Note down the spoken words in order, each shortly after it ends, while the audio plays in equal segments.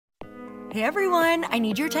Hey everyone, I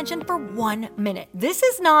need your attention for 1 minute. This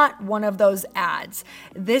is not one of those ads.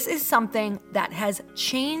 This is something that has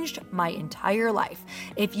changed my entire life.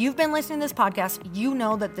 If you've been listening to this podcast, you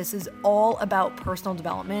know that this is all about personal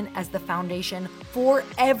development as the foundation for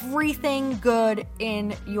everything good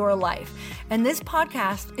in your life. And this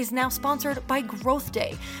podcast is now sponsored by Growth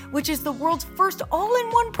Day, which is the world's first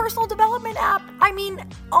all-in-one personal development app. I mean,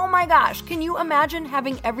 oh my gosh, can you imagine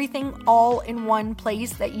having everything all in one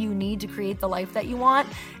place that you need to create the life that you want?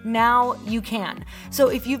 Now you can. So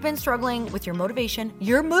if you've been struggling with your motivation,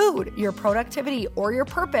 your mood, your productivity, or your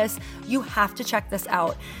purpose, you have to check this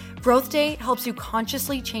out. Growth Day helps you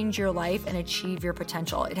consciously change your life and achieve your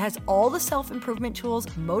potential. It has all the self-improvement tools,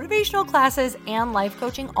 motivational classes, and life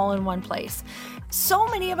coaching all in one place. So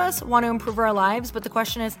many of us want to improve our lives, but the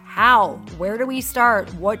question is how? Where do we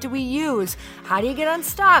start? What do we use? How do you get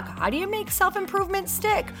unstuck? How do you make self-improvement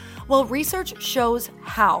stick? Well, research shows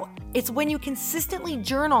how. It's when you consistently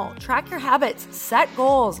journal, track your habits, set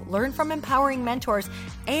goals, learn from empowering mentors,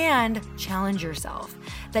 and challenge yourself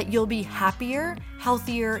that you'll be happier,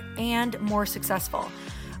 healthier, and more successful.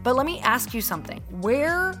 But let me ask you something.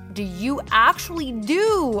 Where do you actually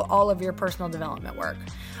do all of your personal development work?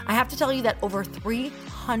 I have to tell you that over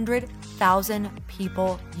 300,000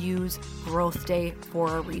 people use Growth Day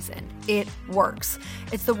for a reason. It works.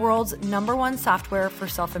 It's the world's #1 software for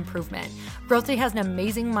self-improvement. Growth Day has an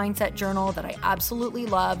amazing mindset journal that I absolutely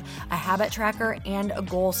love, a habit tracker, and a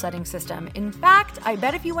goal-setting system. In fact, I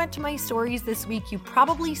bet if you went to my stories this week, you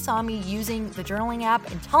probably saw me using the journaling app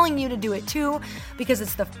and telling you to do it too, because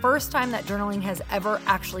it's the first time that journaling has ever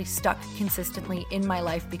actually stuck consistently in my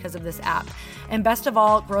life because of this app. And best of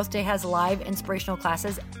all, Growth Day has live inspirational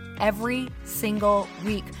classes every single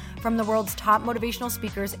week from the world's top motivational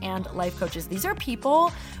speakers and life coaches. These are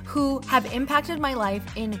people who have impacted my life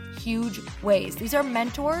in huge ways. These are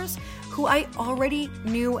mentors who I already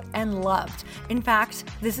knew and loved. In fact,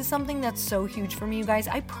 this is something that's so huge for me, you guys.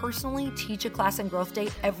 I personally teach a class in Growth Day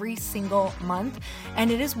every single month,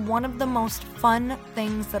 and it is one of the most fun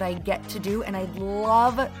things that I get to do, and I'd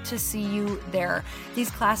love to see you there.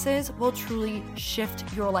 These classes will truly shift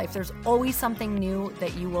your life. There's always something new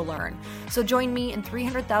that you will learn. So join me and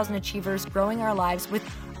 300,000 achievers growing our lives with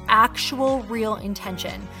actual real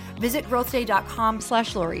intention. Visit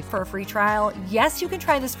growthday.com/Lori for a free trial. Yes, you can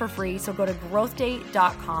try this for free. So go to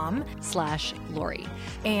growthday.com/Lori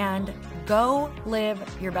and go live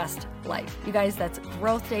your best life. You guys, that's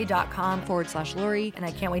growthday.com/Lori. And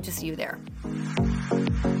I can't wait to see you there.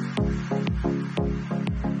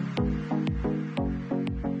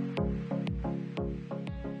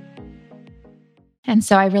 And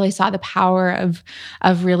so I really saw the power of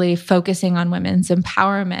really focusing on women's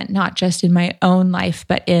empowerment, not just in my own life,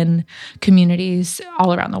 but in communities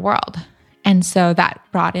all around the world. And so that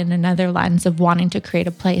brought in another lens of wanting to create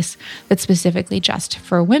a place that's specifically just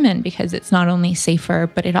for women, because it's not only safer,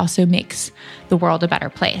 but it also makes the world a better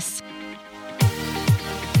place.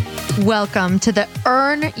 Welcome to the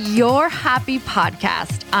Earn Your Happy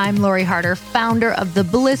podcast. I'm Lori Harder, founder of The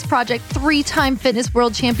Bliss Project, 3-time fitness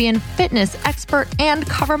world champion, fitness expert, and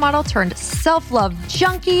cover model turned self-love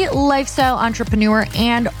junkie, lifestyle entrepreneur,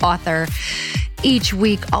 and author. Each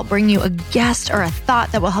week, I'll bring you a guest or a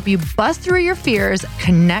thought that will help you bust through your fears,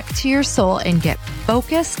 connect to your soul, and get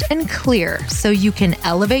focused and clear so you can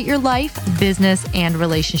elevate your life, business, and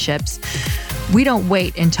relationships. We don't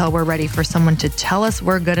wait until we're ready for someone to tell us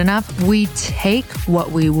we're good enough. We take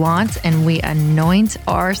what we want and we anoint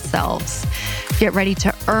ourselves. Get ready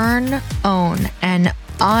to earn, own, and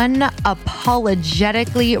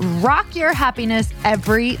unapologetically rock your happiness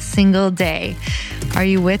every single day. Are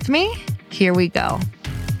you with me? Here we go.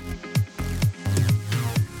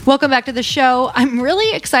 Welcome back to the show. I'm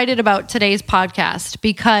really excited about today's podcast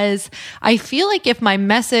because I feel like if my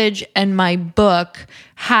message and my book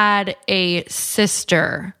had a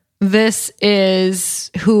sister, this is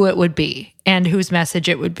who it would be and whose message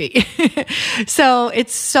it would be. So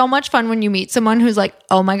it's so much fun when you meet someone who's like,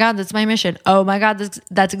 oh my God, that's my mission. Oh my God,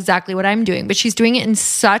 that's exactly what I'm doing. But she's doing it in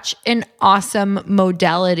such an awesome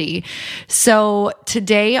modality. So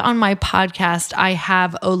today on my podcast, I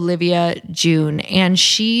have Olivia June, and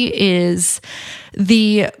she is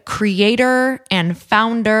the creator and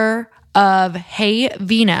founder of Hey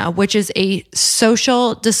Vina, which is a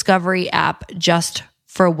social discovery app just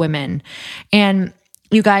for women. And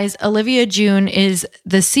You guys, Olivia June is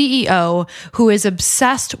the CEO who is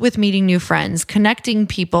obsessed with meeting new friends, connecting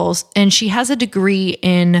people, and she has a degree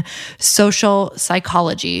in social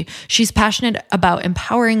psychology. She's passionate about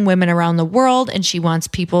empowering women around the world, and she wants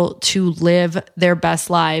people to live their best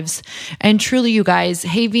lives. And truly, you guys,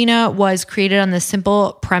 Hey Vina was created on the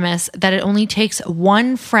simple premise that it only takes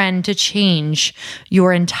one friend to change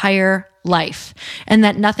your entire life, and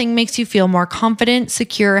that nothing makes you feel more confident,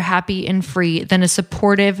 secure, happy, and free than a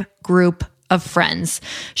supportive group of friends.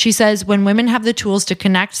 She says, when women have the tools to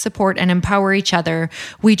connect, support, and empower each other,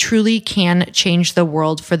 we truly can change the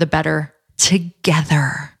world for the better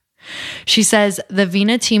together. She says, the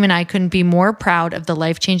Vina team and I couldn't be more proud of the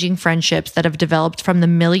life-changing friendships that have developed from the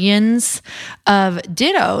millions of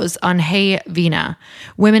dittos on Hey Vina.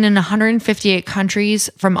 Women in 158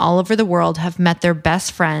 countries from all over the world have met their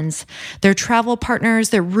best friends, their travel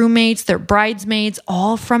partners, their roommates, their bridesmaids,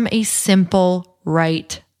 all from a simple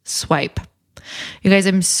right swipe. You guys,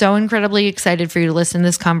 I'm so incredibly excited for you to listen to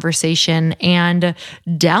this conversation and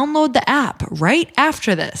download the app right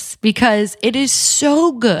after this because it is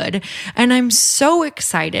so good. And I'm so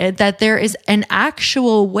excited that there is an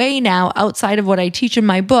actual way now outside of what I teach in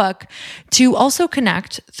my book to also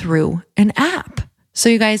connect through an app. So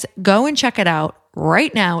you guys go and check it out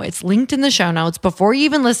right now. It's linked in the show notes before you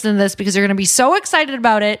even listen to this because you're going to be so excited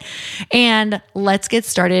about it. And let's get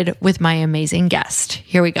started with my amazing guest.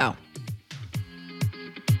 Here we go.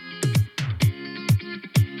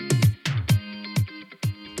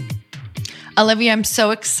 Olivia, I'm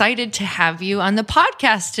so excited to have you on the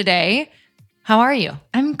podcast today. How are you?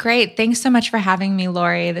 I'm great. Thanks so much for having me,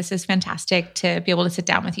 Lori. This is fantastic to be able to sit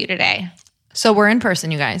down with you today. So we're in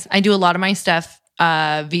person, you guys. I do a lot of my stuff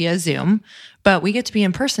via Zoom, but we get to be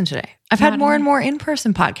in person today. I've had more and more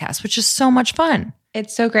in-person podcasts, which is so much fun.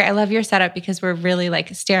 It's so great. I love your setup because we're really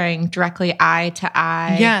like staring directly eye to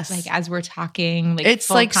eye. Yes. Like as we're talking, like it's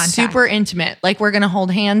like contact. Super intimate. Like we're going to hold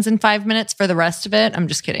hands in 5 minutes for the rest of it. I'm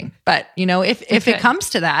just kidding. But you know, if it comes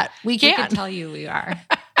to that, we can tell you we are.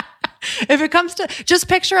 If it comes to just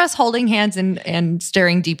picture us holding hands and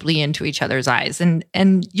staring deeply into each other's eyes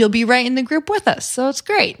and you'll be right in the group with us. So it's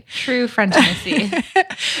great. True friendship.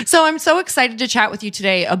 So I'm so excited to chat with you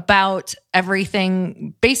today about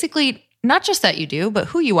everything, basically not just that you do, but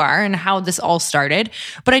who you are and how this all started.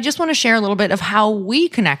 But I just want to share a little bit of how we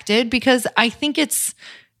connected because I think it's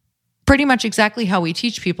pretty much exactly how we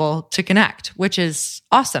teach people to connect, which is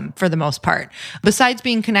awesome for the most part. Besides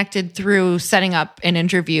being connected through setting up an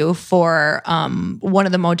interview for one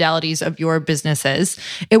of the modalities of your businesses,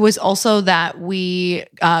 it was also that we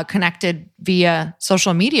connected via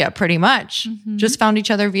social media pretty much. Mm-hmm. Just found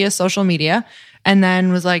each other via social media and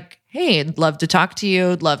then was like, hey, I'd love to talk to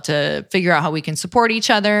you. I'd love to figure out how we can support each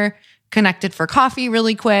other, connected for coffee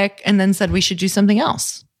really quick, and then said we should do something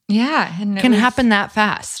else. Yeah. And it can happen that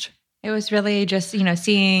fast. It was really just,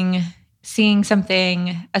 seeing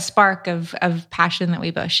something, a spark of passion that we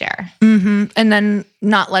both share. Mm-hmm. And then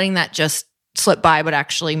not letting that just slip by, but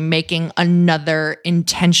actually making another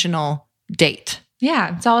intentional date.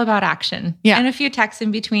 Yeah, it's all about action. Yeah. And a few texts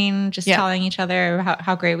in between, just telling each other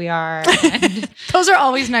how great we are. And those are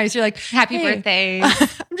always nice. You're like, happy birthday.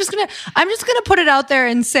 I'm just gonna put it out there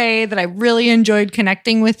and say that I really enjoyed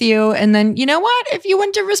connecting with you. And then you know what? If you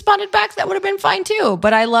wouldn't have responded back, that would have been fine too.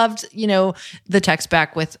 But I loved, the text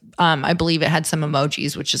back with I believe it had some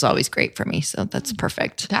emojis, which is always great for me. So that's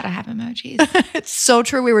perfect. Gotta have emojis. It's so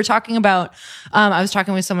true. We were talking about, I was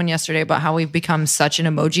talking with someone yesterday about how we've become such an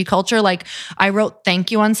emoji culture. Like I wrote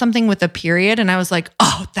thank you on something with a period. And I was like,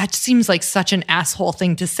 oh, that seems like such an asshole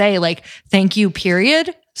thing to say. Like, thank you,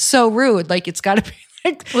 period. So rude. Like it's gotta be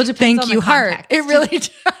like, well, thank you, heart. It really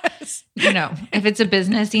does. If it's a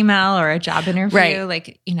business email or a job interview,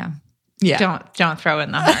 right. Don't throw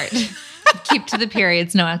in the heart. Keep to the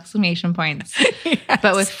periods, no exclamation points. Yes.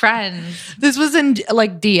 But with friends, this was in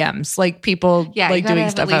like DMs, like people like doing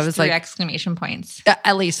stuff. I was like exclamation points.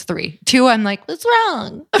 At least 3. 2, I'm like, what's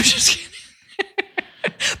wrong? I'm just kidding.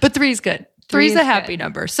 But 3 is good. 3 is a happy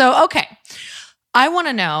number. So, okay. I want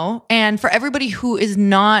to know, and for everybody who is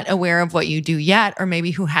not aware of what you do yet, or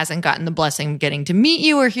maybe who hasn't gotten the blessing of getting to meet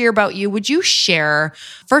you or hear about you, would you share,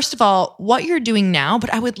 first of all, what you're doing now?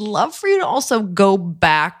 But I would love for you to also go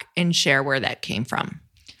back and share where that came from.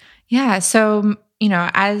 Yeah. So,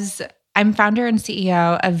 as I'm founder and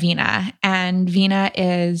CEO of Vina, and And Vina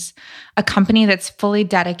is a company that's fully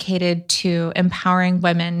dedicated to empowering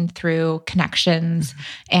women through connections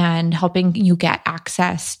and helping you get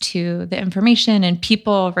access to the information and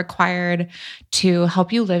people required to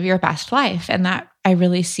help you live your best life. And that I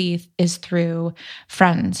really see is through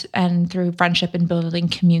friends and through friendship and building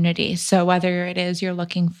community. So whether it is you're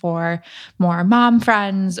looking for more mom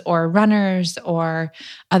friends or runners or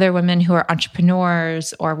other women who are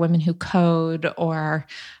entrepreneurs or women who code or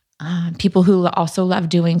people who also love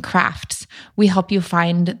doing crafts, we help you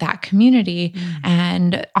find that community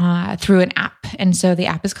and through an app. And so the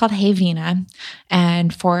app is called Hey Vina.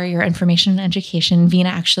 And for your information and education, Vina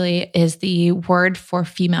actually is the word for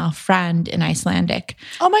female friend in Icelandic.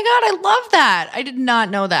 Oh my God, I love that. I did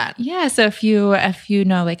not know that. Yeah. So if you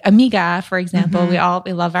know, like amiga, for example, we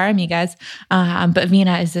love our amigas, but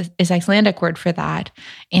Vina is Icelandic word for that.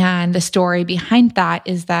 And the story behind that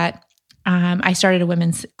is that I started a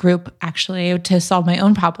women's group actually to solve my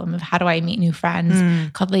own problem of how do I meet new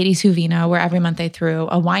friends called Ladies Who Vina, where every month I threw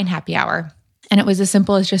a wine happy hour. And it was as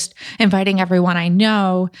simple as just inviting everyone I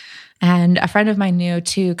know and a friend of mine knew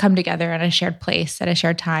to come together at a shared place at a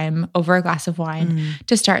shared time over a glass of wine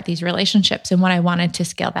to start these relationships. And when I wanted to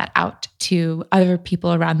scale that out to other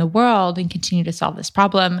people around the world and continue to solve this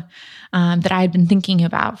problem that I had been thinking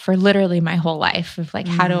about for literally my whole life of like,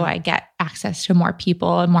 how do I get access to more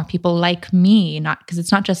people and more people like me? Not because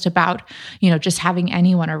it's not just about, just having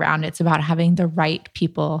anyone around. It's about having the right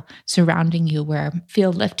people surrounding you where you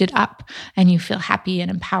feel lifted up and you feel happy and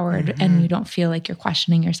empowered and you don't feel like you're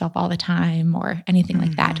questioning yourself all the time or anything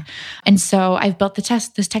like that. And so I've built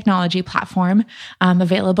this technology platform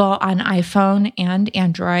available on iPhone and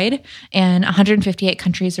Android in 158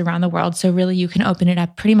 countries around the world. So really you can open it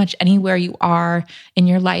up pretty much anywhere you are in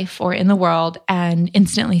your life or in the world and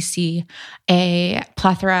instantly see a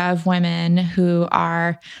plethora of women who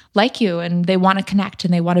are like you and they want to connect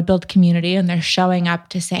and they want to build community and they're showing up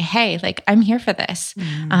to say, hey, like I'm here for this.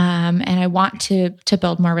 And I want to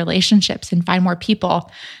build more relationships and find more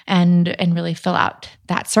people and really fill out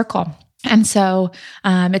that circle. And so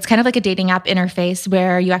it's kind of like a dating app interface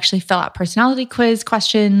where you actually fill out personality quiz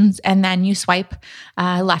questions and then you swipe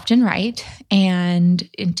left and right and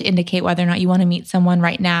to indicate whether or not you want to meet someone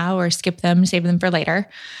right now or skip them, save them for later.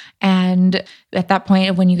 And at that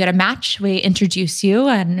point, when you get a match, we introduce you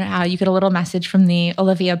and you get a little message from the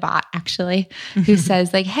Olivia bot actually, who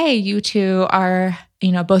says like, hey, you two are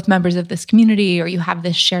both members of this community or you have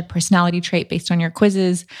this shared personality trait based on your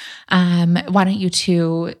quizzes. Why don't you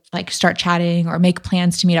two like start chatting or make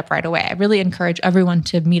plans to meet up right away? I really encourage everyone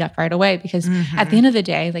to meet up right away because at the end of the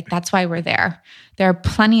day, like that's why we're there. There are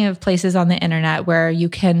plenty of places on the internet where you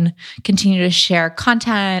can continue to share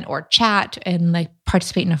content or chat and like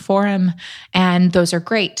participate in a forum. And those are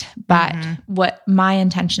great. But what my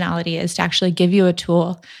intentionality is to actually give you a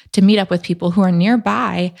tool to meet up with people who are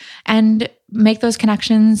nearby and make those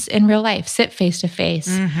connections in real life, sit face to face,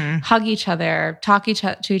 hug each other, talk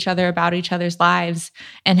to each other about each other's lives,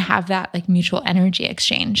 and have that like mutual energy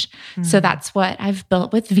exchange. So that's what I've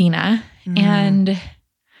built with Vina and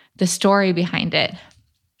the story behind it.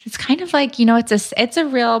 It's kind of like, it's a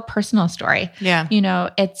real personal story. Yeah.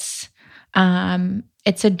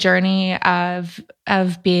 It's a journey of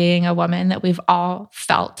being a woman that we've all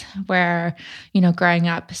felt where, growing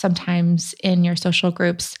up, sometimes in your social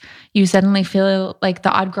groups, you suddenly feel like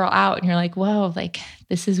the odd girl out and you're like, whoa, like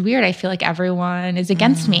this is weird. I feel like everyone is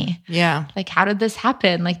against me. Yeah. Like, how did this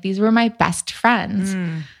happen? Like, these were my best friends.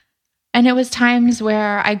 And it was times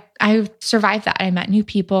where I survived that. I met new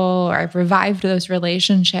people or I've revived those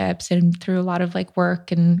relationships and through a lot of like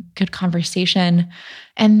work and good conversation.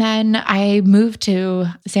 And then I moved to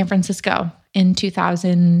San Francisco in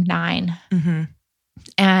 2009.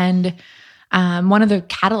 And one of the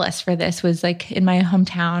catalysts for this was like in my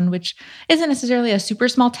hometown, which isn't necessarily a super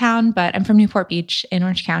small town, but I'm from Newport Beach in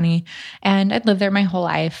Orange County, and I'd lived there my whole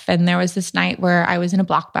life. And there was this night where I was in a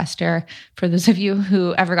Blockbuster, for those of you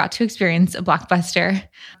who ever got to experience a Blockbuster,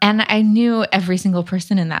 and I knew every single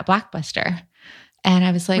person in that Blockbuster. And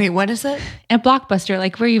I was like, wait, what is it? A Blockbuster,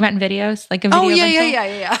 like where you rent videos, like a video rental.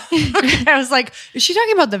 Yeah. Okay. I was like, is she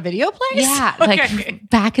talking about the video place? Yeah, like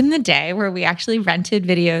back in the day where we actually rented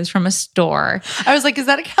videos from a store. I was like, is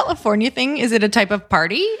that a California thing? Is it a type of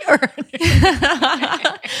party? Or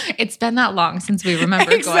it's been that long since we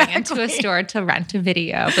remember going into a store to rent a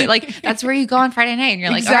video. But like, that's where you go on Friday night and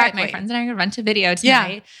you're like, all right, my friends and I are going to rent a video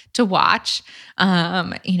tonight to watch.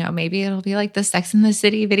 Maybe it'll be like the Sex and the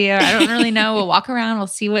City video. I don't really know. We'll walk around. We'll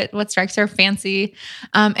see what strikes our fancy.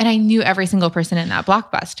 And I knew every single person in that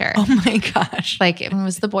Blockbuster. Oh my gosh. Like it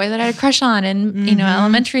was the boy that I had a crush on in,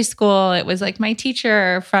 elementary school. It was like my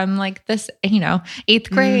teacher from like this, 8th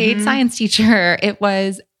grade science teacher. It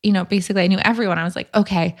was, basically I knew everyone. I was like,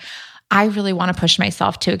 okay, I really want to push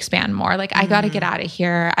myself to expand more. Like I got to get out of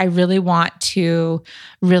here. I really want to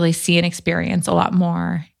really see and experience a lot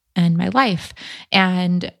more in my life.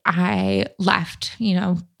 And I left,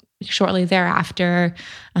 shortly thereafter,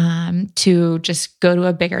 to just go to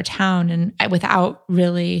a bigger town, and without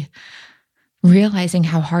really realizing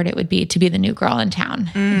how hard it would be to be the new girl in town,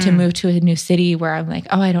 to move to a new city where I'm like,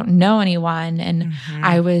 oh, I don't know anyone. And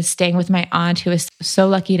I was staying with my aunt, who was so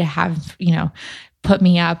lucky to have, put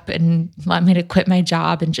me up and let me to quit my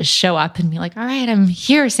job and just show up and be like, all right, I'm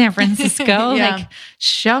here, San Francisco. Like,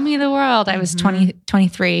 show me the world. I was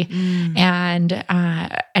 23. And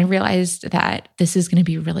I realized that this is going to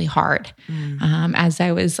be really hard. As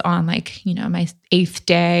I was on my 8th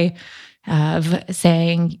day of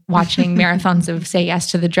watching marathons of Say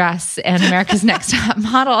Yes to the Dress and America's Next Top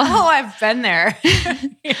Model. Oh, I've been there.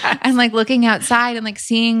 And like looking outside and like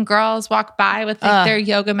seeing girls walk by with like their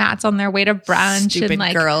yoga mats on their way to brunch. Stupid and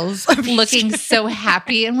like girls. looking so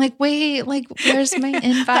happy. I'm like, wait, like where's my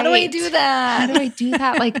invite? How do I do that? How do I do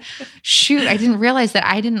that? Like, shoot, I didn't realize that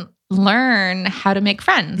I didn't learn how to make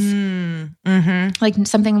friends. Like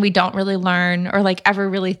something we don't really learn or like ever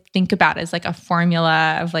really think about as like a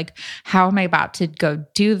formula of like, how am I about to go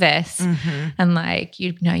do this? And like,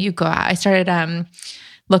 you go out. I started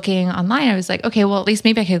looking online. I was like, okay, well, at least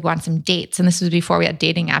maybe I could go on some dates. And this was before we had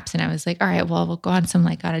dating apps. And I was like, all right, well, we'll go on some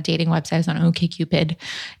on a dating website. I was on OkCupid.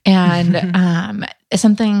 And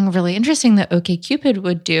something really interesting that OkCupid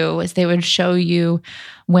would do is they would show you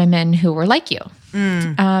women who were like you.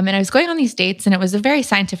 And I was going on these dates, and it was a very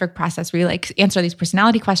scientific process where you like answer these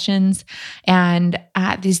personality questions. And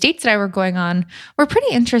these dates that I were going on were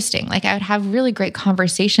pretty interesting. Like I would have really great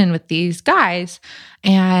conversation with these guys.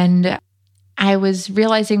 And I was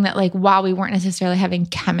realizing that like, while we weren't necessarily having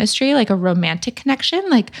chemistry, like a romantic connection,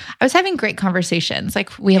 like I was having great conversations.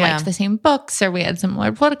 Like we liked the same books, or we had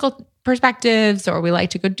similar political perspectives, or we like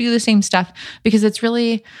to go do the same stuff, because it's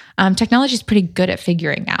really, technology is pretty good at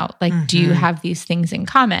figuring out, like, do you have these things in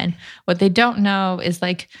common? What they don't know is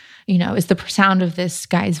like, is the sound of this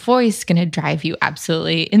guy's voice going to drive you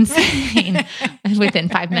absolutely insane within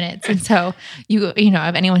 5 minutes? And so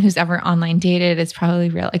if anyone who's ever online dated, it's probably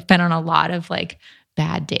been on a lot of like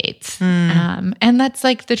bad dates. And that's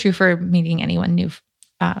like the truth for meeting anyone new,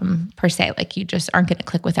 per se. Like you just aren't going to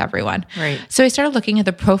click with everyone. Right. So I started looking at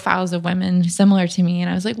the profiles of women similar to me, and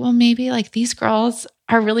I was like, well, maybe like these girls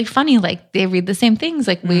are really funny. Like they read the same things.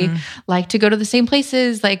 Like we like to go to the same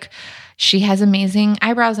places. Like she has amazing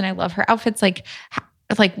eyebrows and I love her outfits. Like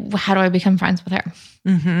how do I become friends with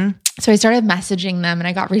her? So I started messaging them, and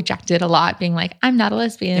I got rejected a lot, being like, I'm not a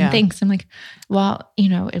lesbian. Thanks. I'm like, well,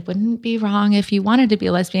 it wouldn't be wrong if you wanted to be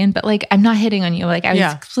a lesbian, but like, I'm not hitting on you. Like I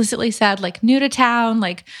was explicitly said, like new to town,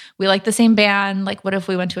 like we like the same band. Like what if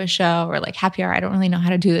we went to a show, or like happy hour? I don't really know how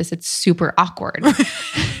to do this. It's super awkward.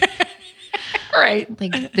 Right.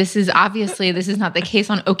 Like this is not the case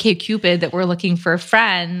on OkCupid that we're looking for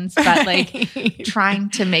friends, but like trying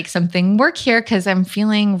to make something work here because I'm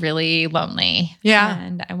feeling really lonely. Yeah.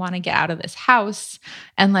 And I want to get out of this house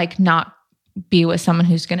and like not be with someone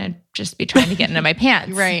who's going to just be trying to get into my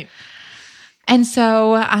pants. Right. And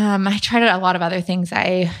so I tried a lot of other things.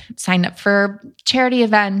 I signed up for charity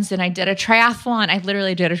events, and I did a triathlon. I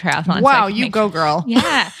literally did a triathlon. Wow, you go, girl.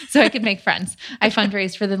 Yeah, so I could make friends. I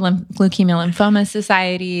fundraised for the Leukemia Lymphoma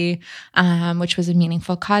Society, which was a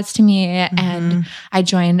meaningful cause to me. And I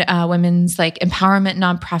joined a women's like empowerment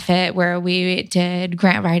nonprofit where we did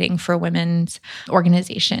grant writing for women's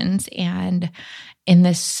organizations. And in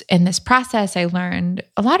this process, I learned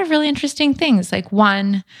a lot of really interesting things. Like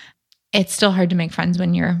one, it's still hard to make friends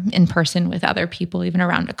when you're in person with other people, even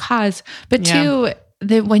around a cause. But two,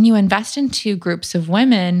 that when you invest into groups of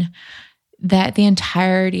women, that the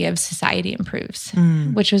entirety of society improves,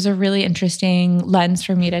 which was a really interesting lens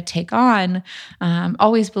for me to take on.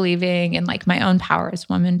 Always believing in like my own power as a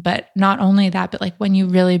woman, but not only that, but like when you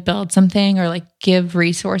really build something or like give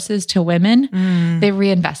resources to women, they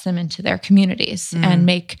reinvest them into their communities and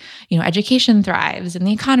make, education thrives and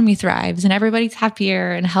the economy thrives and everybody's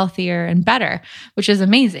happier and healthier and better, which is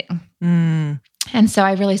amazing. And so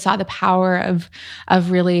I really saw the power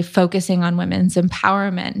of really focusing on women's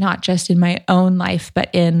empowerment, not just in my own life, but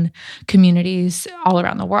in communities all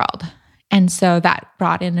around the world. And so that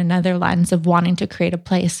brought in another lens of wanting to create a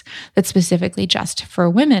place that's specifically just for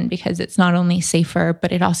women, because it's not only safer,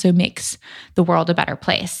 but it also makes the world a better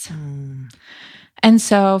place. And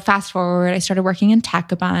so fast forward, I started working in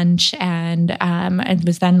tech a bunch, and I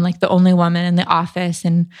was then like the only woman in the office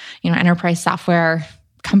and, enterprise software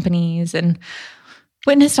companies, and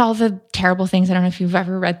witnessed all the terrible things. I don't know if you've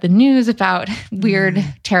ever read the news about weird,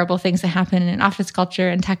 terrible things that happen in office culture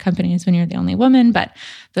and tech companies when you're the only woman, but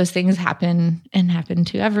those things happen and happen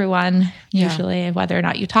to everyone, usually, whether or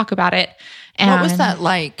not you talk about it. And what was that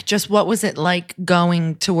like? Just what was it like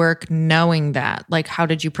going to work knowing that? Like, how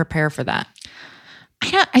did you prepare for that?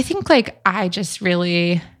 I think like I just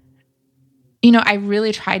really... I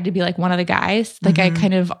really tried to be like one of the guys. Like I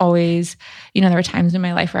kind of always, there were times in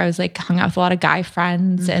my life where I was like hung out with a lot of guy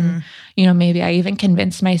friends. And, maybe I even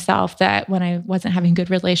convinced myself that when I wasn't having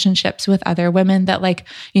good relationships with other women that like,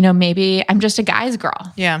 maybe I'm just a guy's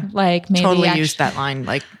girl. Yeah. Like maybe totally used that line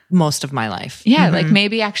like most of my life. Yeah. Like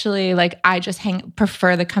maybe actually like I just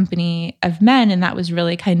prefer the company of men. And that was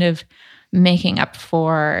really kind of making up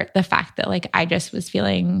for the fact that like I just was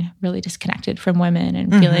feeling really disconnected from women and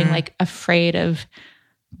feeling like afraid of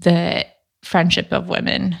the friendship of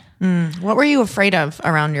women. What were you afraid of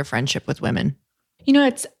around your friendship with women?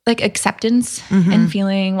 It's like acceptance and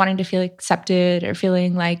wanting to feel accepted, or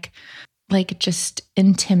feeling like just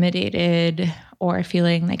intimidated, or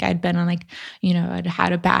feeling like I'd been on like, I'd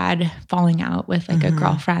had a bad falling out with like a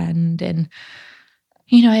girlfriend, and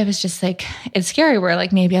I was just like, it's scary where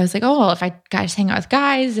like maybe I was like, oh, well, if I guys hang out with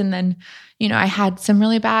guys, and then, I had some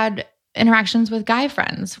really bad interactions with guy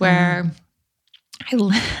friends where I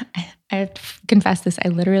have to confess this, I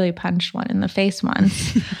literally punched one in the face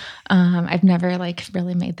once. I've never like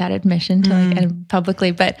really made that admission to like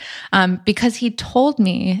publicly, but because he told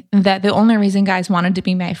me that the only reason guys wanted to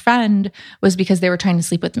be my friend was because they were trying to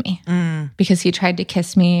sleep with me, because he tried to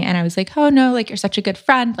kiss me, and I was like, oh no, like you're such a good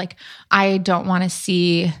friend. Like I don't want to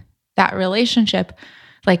see that relationship.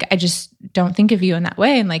 Like I just don't think of you in that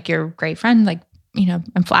way, and like you're a great friend. Like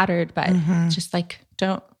I'm flattered, but just like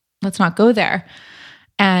let's not go there.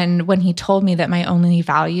 And when he told me that my only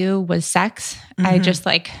value was sex, I just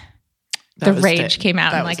like, the rage came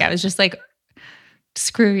out, and like, I was just like,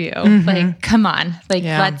 screw you. Like, come on. Like,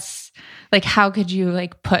 let's, like, how could you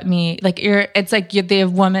like put me, like it's like you're the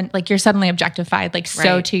woman, like you're suddenly objectified, like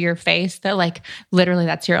so to your face that like, literally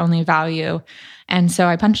that's your only value. And so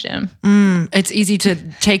I punched him. It's easy to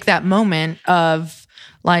take that moment of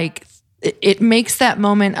like, it makes that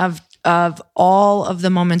moment of all of the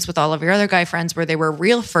moments with all of your other guy friends where they were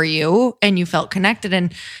real for you and you felt connected.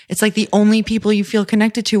 And it's like the only people you feel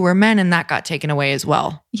connected to were men, and that got taken away as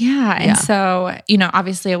well. Yeah. And so,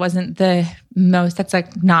 obviously it wasn't the most, that's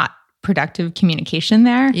like not productive communication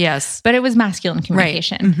there. Yes. But it was masculine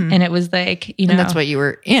communication. And it was like, and that's what you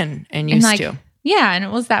were in and used to. Yeah.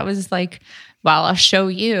 And that was like, well, I'll show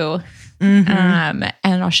you. And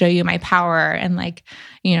I'll show you my power, and like,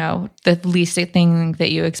 the least thing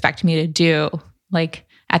that you expect me to do, like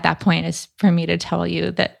at that point, is for me to tell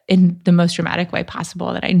you that in the most dramatic way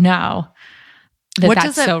possible that I know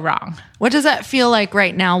that's so wrong. What does that feel like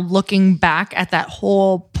right now, looking back at that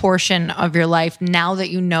whole portion of your life, now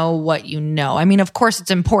that you know what you know? I mean, of course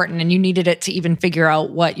it's important and you needed it to even figure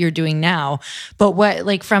out what you're doing now, but what,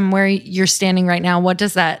 like from where you're standing right now, what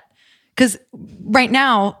does that, because right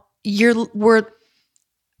now,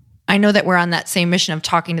 I know that we're on that same mission of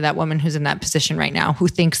talking to that woman who's in that position right now, who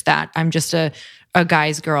thinks that I'm just a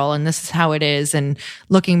guy's girl and this is how it is. And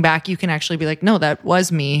looking back, you can actually be like, no, that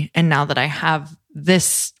was me. And now that I have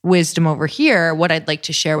this wisdom over here, what I'd like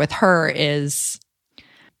to share with her is,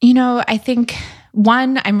 I think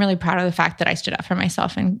one, I'm really proud of the fact that I stood up for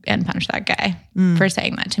myself and punched that guy for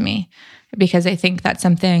saying that to me, because I think that's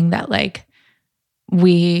something that like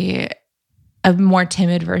a more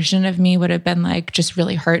timid version of me would have been like just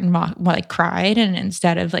really hurt and like cried, and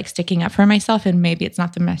instead of like sticking up for myself, and maybe it's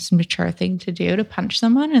not the most mature thing to do to punch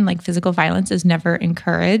someone, and like physical violence is never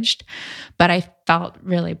encouraged, but I felt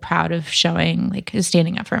really proud of showing like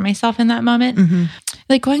standing up for myself in that moment.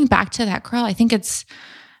 Like going back to that girl, I think it's,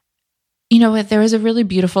 there was a really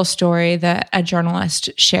beautiful story that a journalist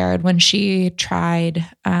shared when she tried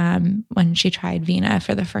Vina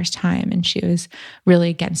for the first time, and she was really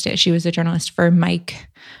against it. She was a journalist for Mike,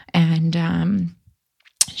 and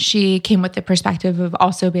she came with the perspective of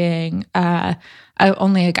also being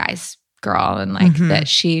only a guy's girl, and like that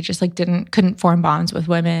she just like couldn't form bonds with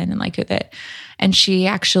women, and like that. And she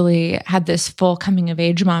actually had this full coming of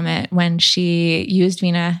age moment when she used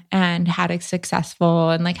Vina and had a successful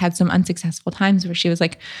and like had some unsuccessful times where she was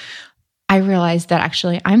like, I realized that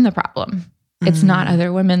actually I'm the problem. It's not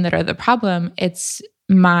other women that are the problem. It's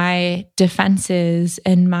my defenses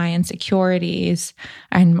and my insecurities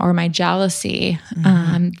or my jealousy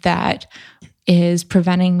that is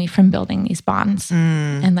preventing me from building these bonds.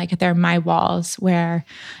 And like they're my walls where,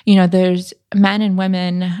 you know, there's men and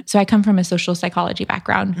women. So I come from a social psychology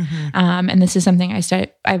background. And this is something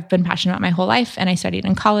I've been passionate about my whole life, and I studied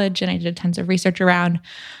in college and I did tons of research around.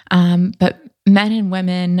 But men and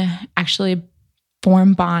women actually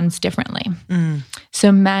form bonds differently.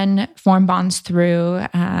 So men form bonds through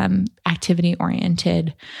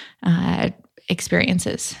activity-oriented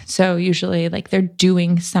experiences. So usually like they're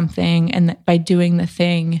doing something, and by doing the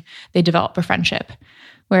thing, they develop a friendship.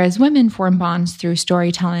 Whereas women form bonds through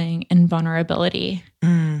storytelling and vulnerability.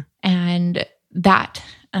 And that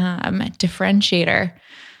differentiator,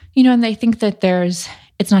 you know, and I think that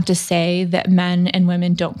it's not to say that men and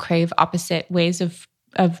women don't crave opposite ways of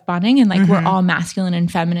bonding, and like we're all masculine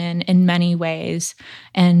and feminine in many ways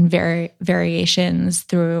and variations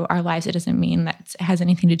through our lives. It doesn't mean that it has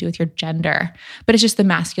anything to do with your gender, but it's just the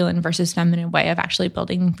masculine versus feminine way of actually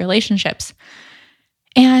building relationships.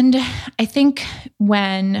 And I think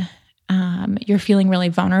when you're feeling really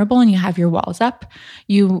vulnerable and you have your walls up,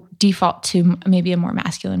 you default to maybe a more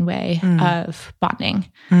masculine way of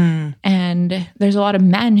bonding. And there's a lot of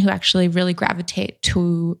men who actually really gravitate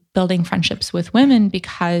to building friendships with women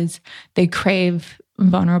because they crave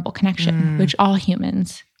vulnerable connection, which all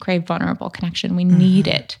humans crave vulnerable connection. We need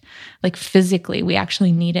it. Like physically, we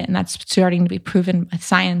actually need it. And that's starting to be proven with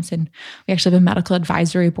science. And we actually have a medical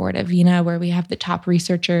advisory board at VINA where we have the top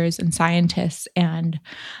researchers and scientists and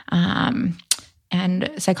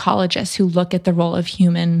psychologists who look at the role of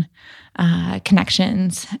human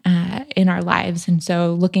connections in our lives. And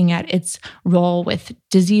so looking at its role with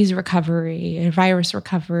disease recovery, virus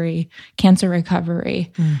recovery, cancer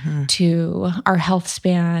recovery, to our health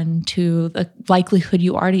span, to the likelihood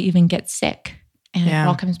you are to even get sick. And it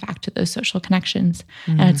all comes back to those social connections.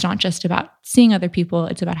 And it's not just about seeing other people,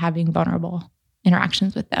 it's about having vulnerable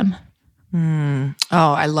interactions with them.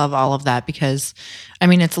 Oh, I love all of that because, I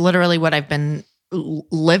mean, it's literally what I've been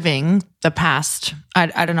living the past,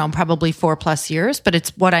 I don't know, probably 4+ years, but it's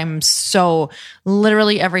what I'm so,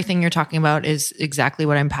 literally everything you're talking about is exactly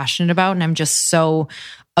what I'm passionate about. And I'm just so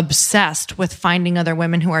obsessed with finding other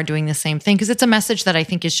women who are doing the same thing. Cause it's a message that I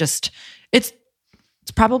think is just, it's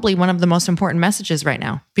probably one of the most important messages right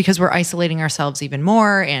now because we're isolating ourselves even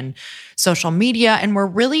more in social media. And we're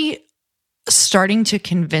really starting to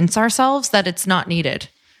convince ourselves that it's not needed.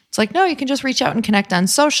 It's like, no, you can just reach out and connect on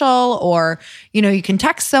social, or, you know, you can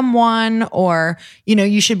text someone, or, you know,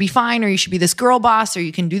 you should be fine, or you should be this girl boss, or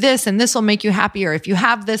you can do this and this will make you happy. Or if you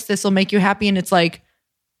have this will make you happy. And it's like,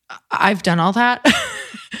 I've done all that.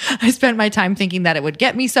 I spent my time thinking that it would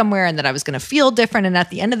get me somewhere and that I was going to feel different. And at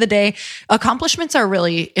the end of the day, accomplishments are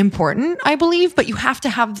really important, I believe, but you have to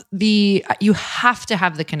have the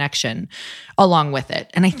connection along with it.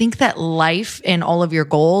 And I think that life and all of your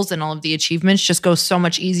goals and all of the achievements just go so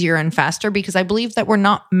much easier and faster because I believe that we're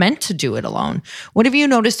not meant to do it alone. What have you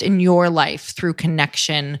noticed in your life through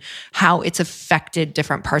connection, how it's affected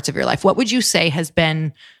different parts of your life? What would you say has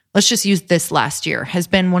been, let's just use this last year, has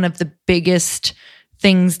been one of the biggest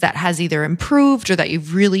things that has either improved or that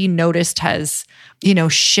you've really noticed has, you know,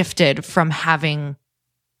 shifted from having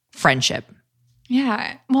friendship?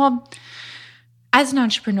 Yeah. Well, as an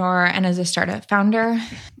entrepreneur and as a startup founder,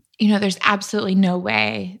 you know, there's absolutely no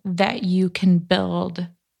way that you can build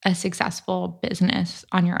a successful business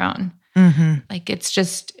on your own. Like it's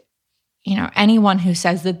just, you know, anyone who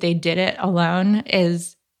says that they did it alone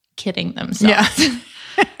is kidding themselves.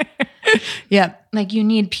 Yeah. Like you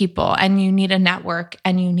need people and you need a network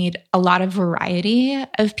and you need a lot of variety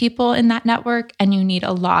of people in that network. And you need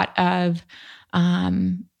a lot of,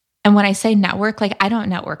 and when I say network, like I don't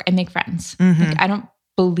network, I make friends. Like I don't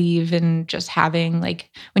believe in just having, like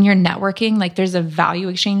when you're networking, like there's a value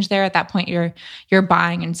exchange there. At that point, you're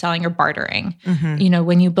buying and selling or bartering. You know,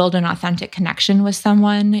 when you build an authentic connection with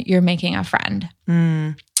someone, you're making a friend.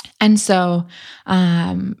 And so,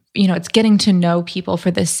 you know, it's getting to know people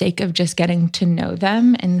for the sake of just getting to know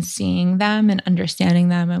them and seeing them and understanding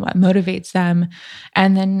them and what motivates them.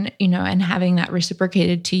 And then, you know, and having that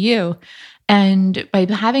reciprocated to you. And by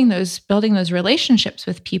building those relationships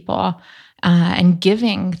with people and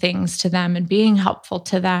giving things to them and being helpful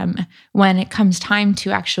to them when it comes time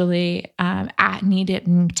to actually need it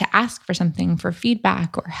and to ask for something, for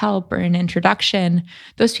feedback or help or an introduction,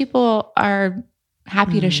 those people are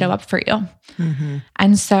happy to show up for you.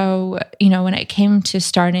 And so, you know, when it came to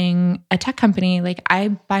starting a tech company, like I,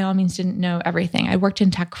 by all means, didn't know everything. I worked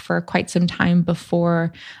in tech for quite some time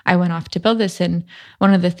before I went off to build this. And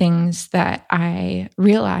one of the things that I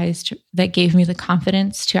realized that gave me the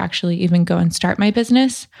confidence to actually even go and start my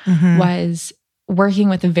business was working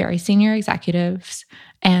with the very senior executives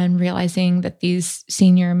and realizing that these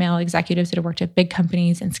senior male executives that had worked at big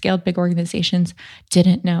companies and scaled big organizations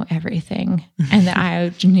didn't know everything, and that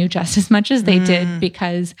I knew just as much as they did,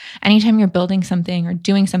 because anytime you're building something or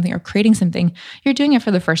doing something or creating something, you're doing it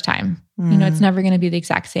for the first time. You know, it's never going to be the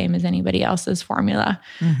exact same as anybody else's formula.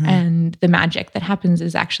 And the magic that happens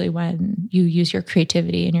is actually when you use your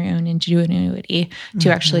creativity and your own ingenuity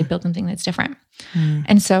to actually build something that's different.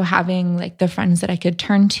 And so having like the friends that I could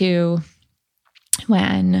turn to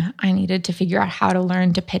when I needed to figure out how to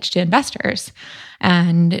learn to pitch to investors,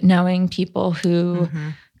 and knowing people who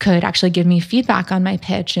could actually give me feedback on my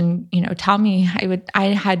pitch and, you know, tell me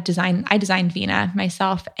I designed Vina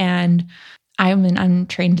myself, and I'm an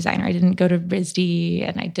untrained designer. I didn't go to RISD,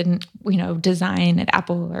 and I didn't, you know, design at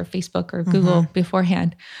Apple or Facebook or Google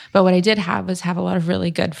beforehand. But what I did have a lot of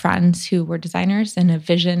really good friends who were designers and a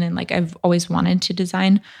vision. And like, I've always wanted to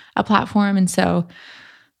design a platform. And so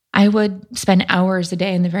I would spend hours a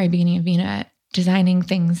day in the very beginning of Vina designing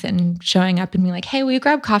things and showing up and being like, hey, will you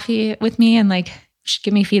grab coffee with me? And like,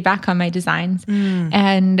 give me feedback on my designs.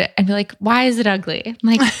 And I'd be like, why is it ugly?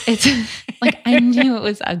 Like, it's like, I knew it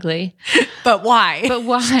was ugly. But why? But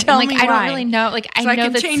why? Tell like, me I why. don't really know. Like, So I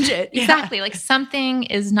know can change it. Exactly. Like, something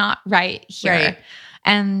is not right here. Right.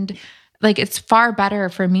 And like, it's far better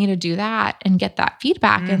for me to do that and get that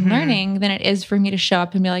feedback and learning than it is for me to show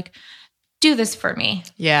up and be like, do this for me.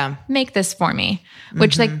 Yeah. Make this for me.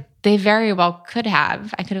 Which like, they very well could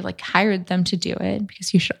have. I could have like hired them to do it,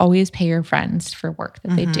 because you should always pay your friends for work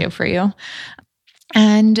that they do for you.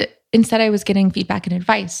 And instead I was getting feedback and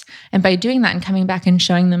advice. And by doing that and coming back and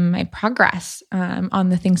showing them my progress on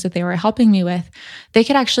the things that they were helping me with, they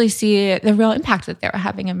could actually see the real impact that they were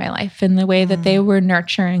having in my life and the way that they were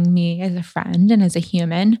nurturing me as a friend and as a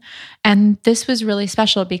human. And this was really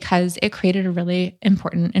special because it created a really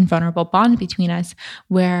important and vulnerable bond between us,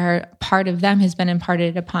 where part of them has been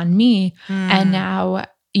imparted upon me. And now,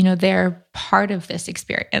 you know, they're part of this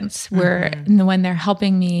experience where when they're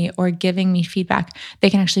helping me or giving me feedback, they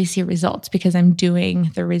can actually see results because I'm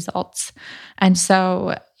doing the results. And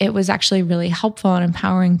so it was actually really helpful and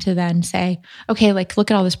empowering to then say, okay, like, look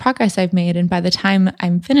at all this progress I've made. And by the time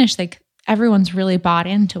I'm finished, like, everyone's really bought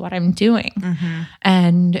into what I'm doing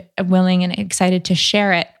and willing and excited to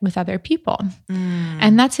share it with other people.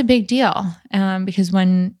 And that's a big deal because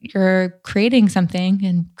when you're creating something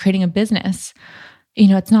and creating a business, you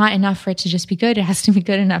know, it's not enough for it to just be good. It has to be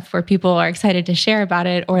good enough where people are excited to share about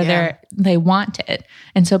it or they want it.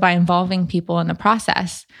 And so by involving people in the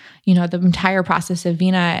process, you know, the entire process of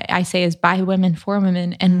Vina, I say, is by women for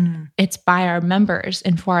women, and it's by our members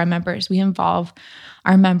and for our members. We involve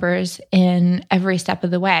our members in every step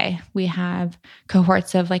of the way. We have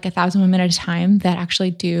cohorts of like 1,000 women at a time that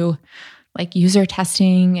actually do like user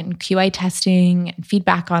testing and QA testing and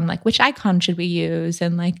feedback on like which icon should we use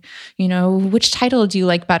and like, you know, which title do you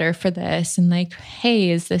like better for this? And like,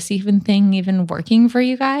 hey, is this thing even working for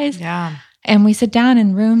you guys? Yeah. And we sit down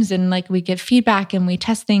in rooms and like we give feedback and we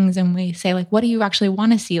test things and we say like, what do you actually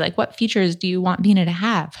want to see? Like, what features do you want Vina to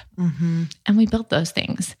have? And we build those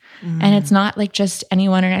things. And it's not like just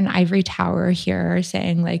anyone in an ivory tower here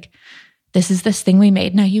saying like, this is this thing we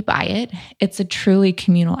made, now you buy it. It's a truly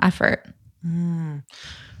communal effort.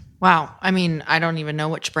 Wow. I mean, I don't even know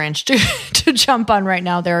which branch to jump on right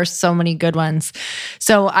now. There are so many good ones.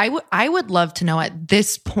 So I would love to know at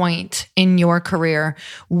this point in your career,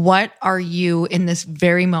 what are you in this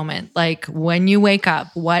very moment? Like when you wake up,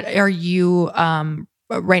 what are you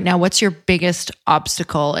right now? What's your biggest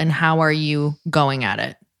obstacle and how are you going at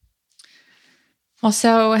it? Well,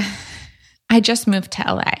 so I just moved to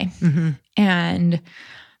LA and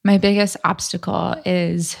my biggest obstacle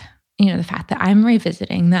is, you know, the fact that I'm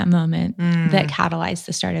revisiting that moment that catalyzed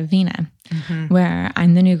the start of Vina, where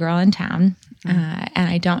I'm the new girl in town and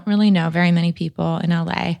I don't really know very many people in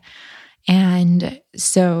LA. And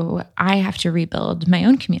so I have to rebuild my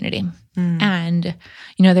own community. And,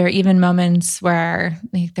 you know, there are even moments where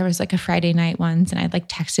like, there was like a Friday night once and I like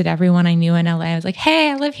texted everyone I knew in LA. I was like,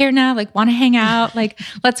 hey, I live here now. Like, want to hang out? Like,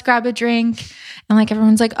 let's grab a drink. And like,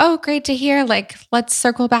 everyone's like, oh, great to hear. Like, let's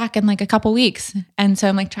circle back in like a couple weeks. And so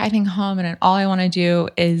I'm like driving home and all I want to do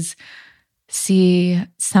is see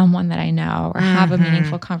someone that I know or have a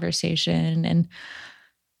meaningful conversation and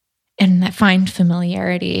find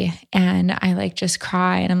familiarity. And I like just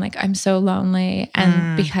cry and I'm like, I'm so lonely.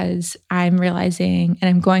 And because I'm realizing and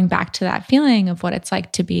I'm going back to that feeling of what it's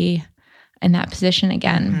like to be in that position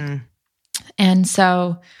again. And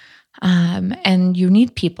so, and you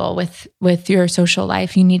need people with your social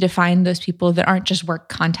life. You need to find those people that aren't just work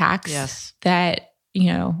contacts that,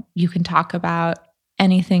 you know, you can talk about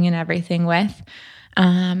anything and everything with.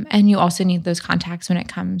 And you also need those contacts when it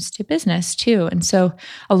comes to business too. And so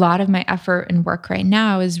a lot of my effort and work right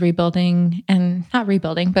now is building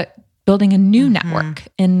a new network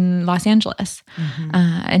in Los Angeles.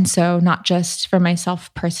 And so not just for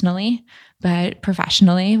myself personally, but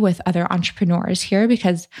professionally with other entrepreneurs here,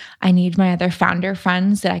 because I need my other founder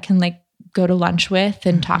friends that I can like go to lunch with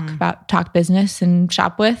and talk business and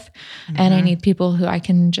shop with. And I need people who I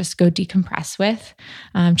can just go decompress with,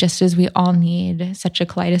 just as we all need such a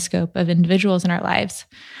kaleidoscope of individuals in our lives.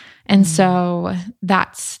 And so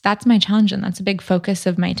that's my challenge. And that's a big focus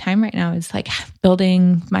of my time right now, is like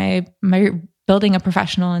building building a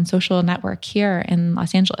professional and social network here in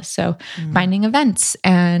Los Angeles. So finding events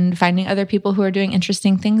and finding other people who are doing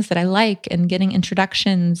interesting things that I like and getting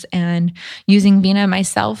introductions, and using Vina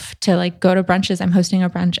myself to like go to brunches. I'm hosting a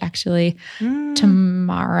brunch actually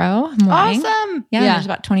tomorrow morning. Awesome. Yeah. There's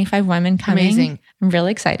about 25 women coming. Amazing. I'm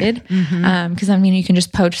really excited. Because you can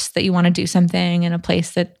just post that you want to do something in a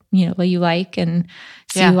place that, you like, and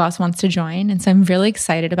see who else wants to join. And so I'm really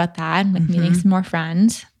excited about that. I'm like meeting some more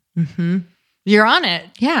friends. You're on it.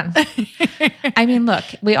 Yeah. I mean, look,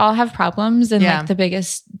 we all have problems, and like the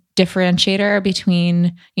biggest differentiator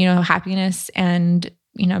between, happiness and,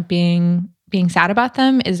 being sad about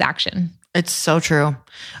them is action. It's so true.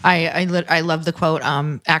 I love the quote,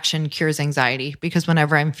 action cures anxiety, because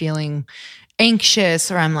whenever I'm feeling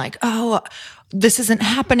anxious or I'm like, oh, this isn't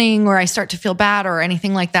happening, or I start to feel bad or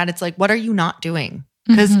anything like that, it's like, what are you not doing?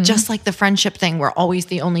 Because just like the friendship thing, we're always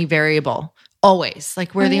the only variable. Always.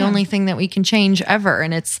 Like we're the only thing that we can change ever.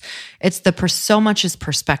 And it's so much is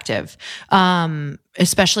perspective.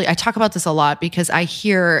 Especially, I talk about this a lot because I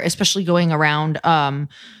hear, especially going around,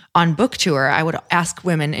 on book tour, I would ask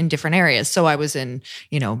women in different areas. So I was in,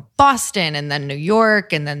 Boston, and then New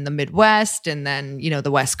York, and then the Midwest, and then,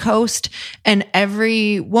 the West Coast. And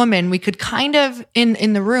every woman, we could kind of,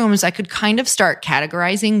 in the rooms, I could kind of start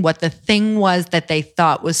categorizing what the thing was that they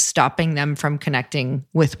thought was stopping them from connecting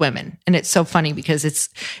with women. And it's so funny because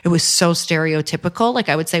it was so stereotypical. Like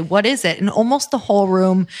I would say, what is it? And almost the whole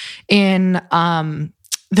room in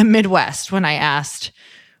the Midwest, when I asked,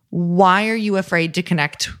 why are you afraid to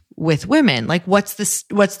connect with women? Like, what's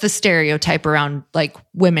the stereotype around like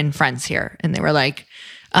women friends here? And they were like,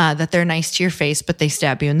 that they're nice to your face, but they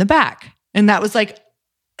stab you in the back. And that was like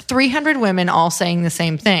 300 women all saying the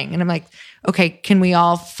same thing. And I'm like, okay, can we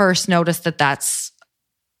all first notice that that's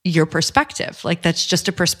your perspective? Like that's just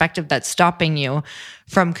a perspective that's stopping you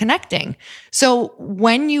from connecting. So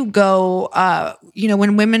when you go,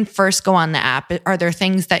 when women first go on the app, are there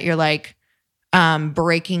things that you're like,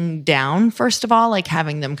 breaking down, first of all, like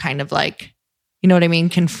having them kind of like,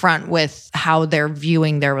 confront with how they're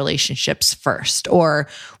viewing their relationships first? Or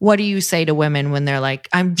what do you say to women when they're like,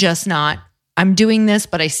 I'm doing this,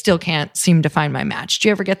 but I still can't seem to find my match? Do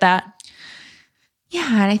you ever get that? Yeah.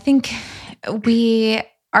 And I think we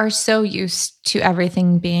are so used to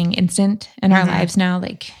everything being instant in our lives now.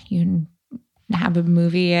 Like you have a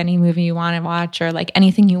movie, any movie you want to watch, or like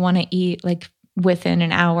anything you want to eat, like within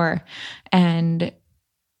an hour. And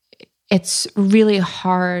it's really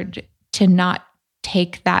hard to not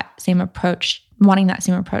take that same approach, wanting that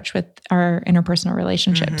same approach with our interpersonal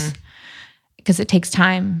relationships, because it takes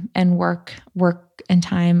time and work and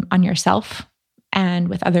time on yourself and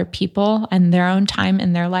with other people and their own time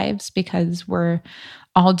in their lives, because we're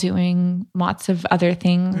all doing lots of other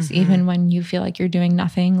things. Even when you feel like you're doing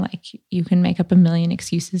nothing, like you can make up a million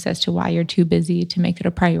excuses as to why you're too busy to make it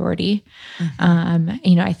a priority.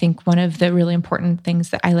 I think one of the really important things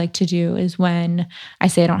that I like to do is when I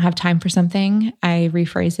say I don't have time for something, I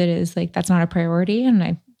rephrase it as like, that's not a priority. And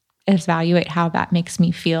I evaluate how that makes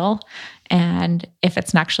me feel. And if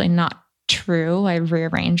it's actually not true, I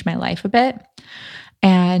rearrange my life a bit.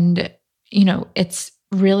 And, it's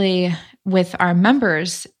really with our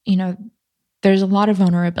members, there's a lot of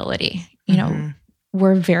vulnerability.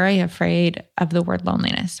 We're very afraid of the word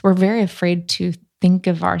loneliness. We're very afraid to think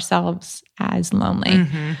of ourselves as lonely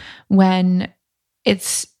when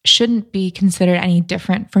it shouldn't be considered any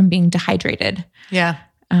different from being dehydrated. Yeah.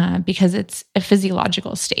 Because it's a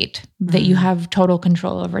physiological state that you have total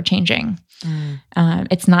control over changing.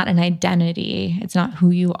 It's not an identity. It's not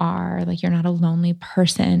who you are. Like you're not a lonely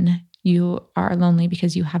person. You are lonely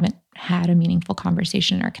because you haven't had a meaningful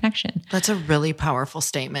conversation or connection. That's a really powerful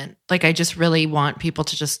statement. Like I just really want people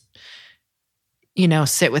to just,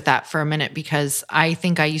 sit with that for a minute, because I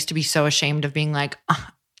think I used to be so ashamed of being like,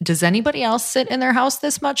 does anybody else sit in their house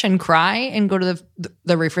this much and cry and go to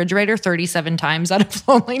the refrigerator 37 times out of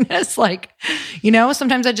loneliness? Like,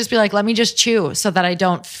 sometimes I'd just be like, let me just chew so that I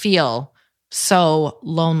don't feel so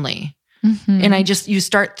lonely. And you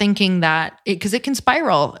start thinking that because it can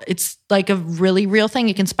spiral. It's like a really real thing.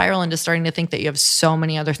 It can spiral into starting to think that you have so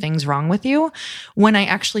many other things wrong with you. When I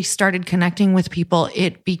actually started connecting with people,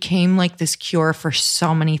 it became like this cure for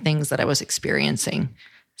so many things that I was experiencing.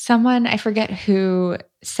 Someone, I forget who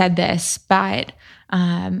said this, but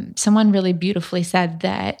someone really beautifully said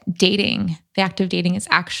that dating, the act of dating, is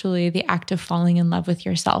actually the act of falling in love with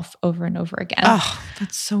yourself over and over again. Oh,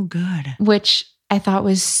 that's so good. Which I thought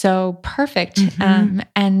was so perfect. And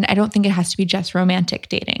I don't think it has to be just romantic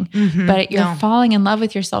dating, but you're falling in love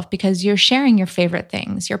with yourself because you're sharing your favorite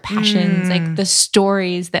things, your passions, like the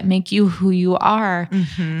stories that make you who you are.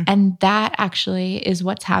 And that actually is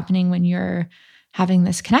what's happening when you're having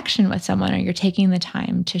this connection with someone, or you're taking the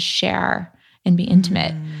time to share and be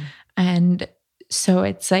intimate. And so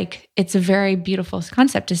it's like, it's a very beautiful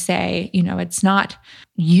concept to say, it's not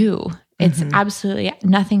you. It's absolutely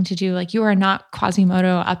nothing to do. Like, you are not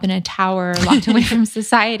Quasimodo up in a tower, locked away from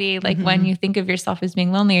society. Like when you think of yourself as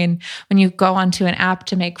being lonely, and when you go onto an app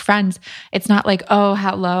to make friends, it's not like, oh,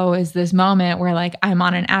 hello, is this moment where like I'm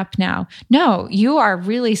on an app now. No, you are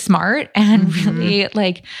really smart and really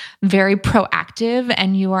like very proactive,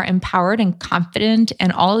 and you are empowered and confident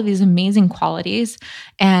and all of these amazing qualities.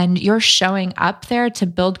 And you're showing up there to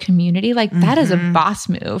build community. Like that is a boss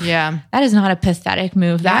move. Yeah. That is not a pathetic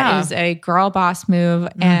move. That is a girl boss move.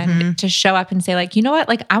 And to show up and say like, you know what,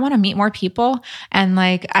 like I want to meet more people, and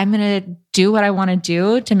like I'm going to do what I want to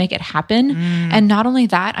do to make it happen. And not only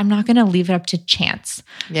that, I'm not going to leave it up to chance.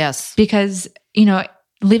 Yes. Because,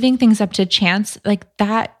 leaving things up to chance, like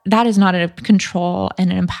that is not a control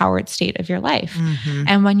and an empowered state of your life.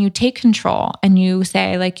 And when you take control and you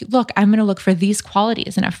say like, look, I'm going to look for these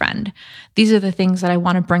qualities in a friend. These are the things that I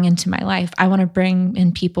want to bring into my life. I want to bring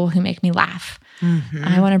in people who make me laugh.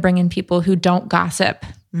 I want to bring in people who don't gossip.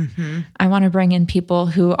 I want to bring in people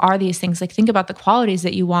who are these things. Like, think about the qualities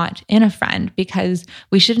that you want in a friend, because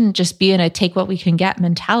we shouldn't just be in a take what we can get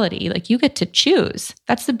mentality. Like, you get to choose.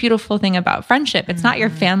 That's the beautiful thing about friendship. It's not your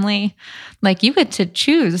family. Like, you get to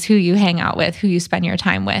choose who you hang out with, who you spend your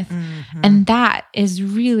time with. And that is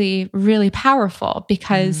really, really powerful,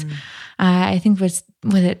 because I think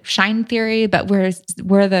with it Shine Theory, but we're the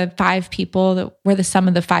sum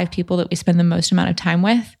of the 5 people that we spend the most amount of time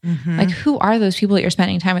with. Like, who are those people that you're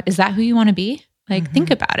spending time with? Is that who you want to be? Like, think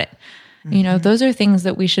about it. Those are things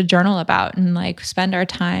that we should journal about and like spend our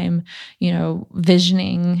time,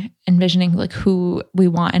 envisioning like who we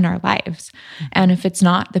want in our lives. And if it's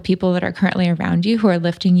not the people that are currently around you who are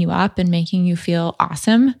lifting you up and making you feel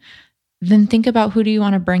awesome, then think about who do you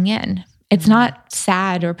want to bring in. It's not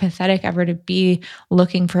sad or pathetic ever to be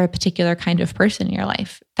looking for a particular kind of person in your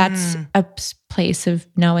life. That's a place of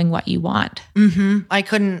knowing what you want. I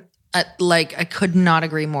could not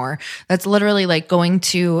agree more. That's literally like going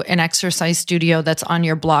to an exercise studio that's on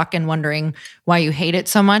your block and wondering why you hate it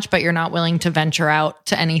so much, but you're not willing to venture out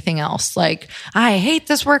to anything else. Like, I hate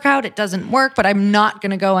this workout. It doesn't work, but I'm not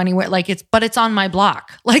going to go anywhere. Like, but it's on my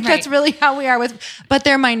block. Like, that's really how we are but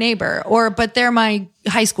they're my neighbor, but they're my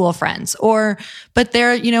high school friends, but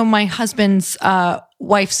they're, my husband's,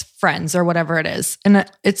 wife's friends, or whatever it is. And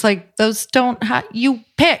it's like, those you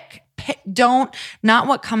pick. Not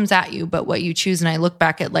what comes at you, but what you choose. And I look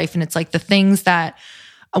back at life, and it's like the things that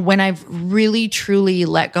when I've really truly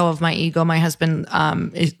let go of my ego, my husband,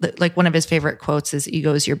 is like, one of his favorite quotes is,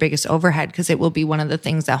 ego is your biggest overhead, because it will be one of the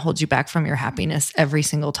things that holds you back from your happiness every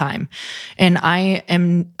single time. And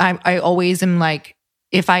I always am like,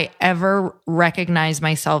 if I ever recognize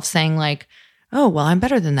myself saying like, oh, well, I'm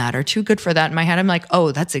better than that, or too good for that in my head, I'm like,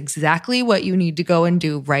 oh, that's exactly what you need to go and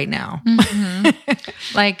do right now.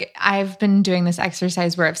 Like, I've been doing this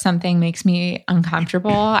exercise where if something makes me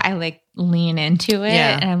uncomfortable, I like lean into it.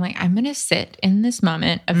 And I'm like, I'm going to sit in this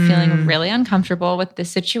moment of feeling really uncomfortable with this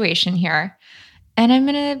situation here. And I'm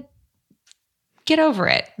going to get over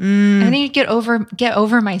it. I need to get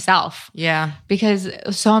over myself. Yeah. Because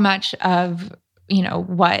so much of,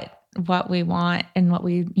 what we want and what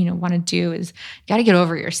we, want to do is you got to get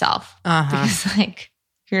over yourself. Because like,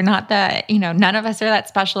 you're not that, none of us are that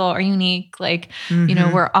special or unique. Like,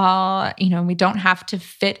 we're all, we don't have to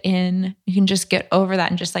fit in. You can just get over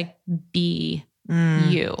that and just like be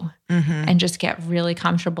you and just get really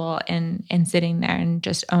comfortable in sitting there and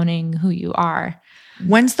just owning who you are.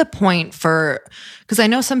 When's the point because I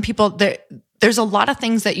know some people that there's a lot of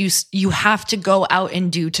things that you have to go out and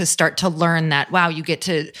do to start to learn that, wow, you get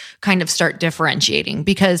to kind of start differentiating.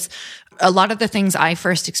 Because a lot of the things I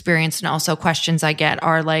first experienced and also questions I get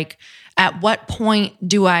are like, at what point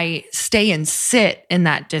do I stay and sit in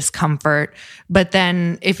that discomfort? But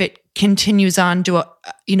then if it continues on,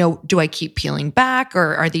 do I keep peeling back,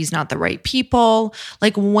 or are these not the right people?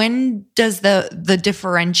 Like, when does the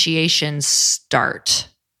differentiation start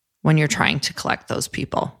when you're trying to collect those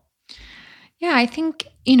people? Yeah, I think,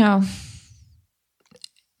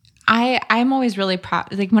 I'm always really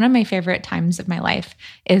proud. Like, one of my favorite times of my life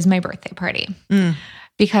is my birthday party,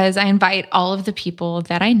 because I invite all of the people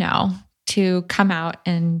that I know to come out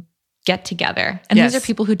and get together. And these are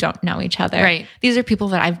people who don't know each other. Right. These are people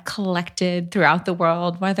that I've collected throughout the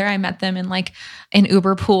world, whether I met them in like an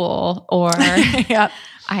Uber pool, or I,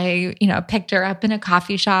 picked her up in a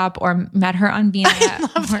coffee shop, or met her on Vina.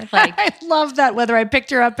 I love that. Whether I picked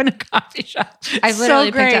her up in a coffee shop. I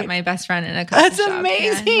literally picked up my best friend in a coffee shop. That's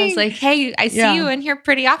amazing. I was like, hey, I see you in here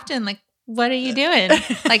pretty often. Like, what are you doing?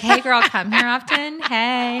 Like, hey girl, come here often.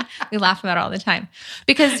 Hey, we laugh about it all the time,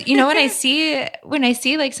 because when I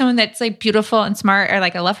see like someone that's like beautiful and smart, or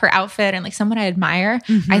like I love her outfit, and like someone I admire,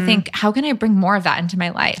 I think, how can I bring more of that into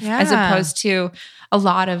my life? As opposed to a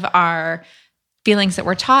lot of our feelings that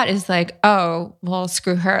we're taught is like, oh, well,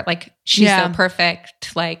 screw her. Like, she's so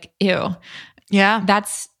perfect. Like, ew. Yeah.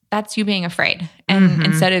 That's you being afraid. And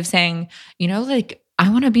instead of saying, like, I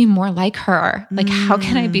want to be more like her. Like, how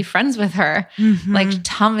can I be friends with her? Like,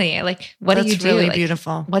 tell me, like, what do you do? Really like,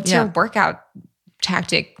 beautiful. What's your workout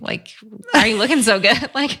tactic? Like, are you looking so good?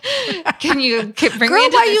 Like, can you bring me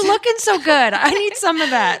into why are you looking so good? I need some of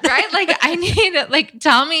that. Right? Like, I need, like,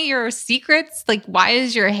 tell me your secrets. Like, why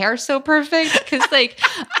is your hair so perfect? Because like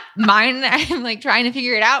mine, I'm like trying to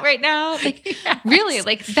figure it out right now. Like, really,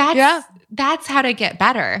 like that's how to get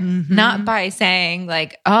better. Not by saying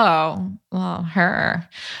like, oh, well, her.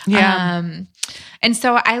 Yeah. And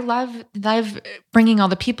so I love bringing all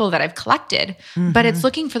the people that I've collected, but it's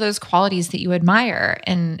looking for those qualities that you admire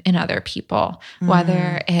in other people,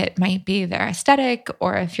 whether it might be their aesthetic,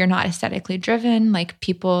 or if you're not aesthetically driven, like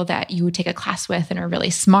people that you would take a class with and are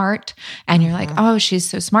really smart, and you're like, oh, she's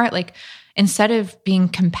so smart. Like, instead of being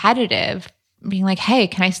competitive, being like, hey,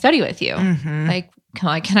 can I study with you? Like,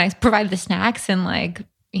 can I provide the snacks and like,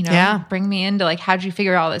 bring me into like, how'd you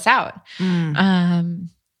figure all this out?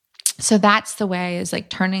 So that's the way, is like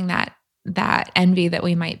turning that envy that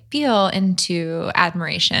we might feel into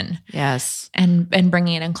admiration. Yes. And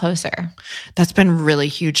bringing it in closer. That's been really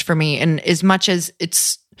huge for me. And as much as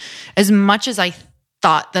I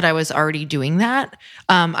thought that I was already doing that,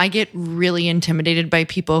 I get really intimidated by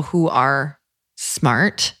people who are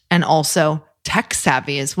smart and also tech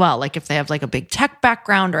savvy as well. Like, if they have like a big tech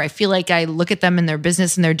background, or I feel like I look at them in their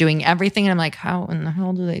business and they're doing everything, and I'm like, how in the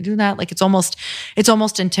hell do they do that? Like, it's almost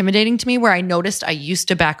intimidating to me, where I noticed I used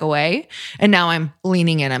to back away, and now I'm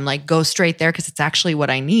leaning in. I'm like, go straight there, because it's actually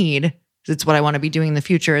what I need. It's what I want to be doing in the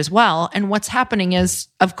future as well. And what's happening is,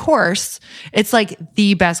 of course, it's like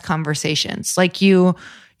the best conversations. Like, you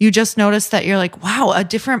just notice that you're like, wow, a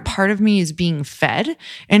different part of me is being fed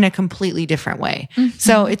in a completely different way.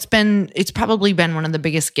 So it's probably been one of the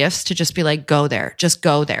biggest gifts to just be like, go there, just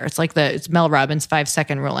go there. It's like it's Mel Robbins'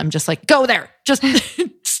 5-second rule. I'm just like, go there, just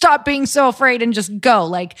stop being so afraid and just go.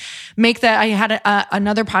 Like, make that. I had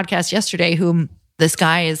another podcast yesterday who, this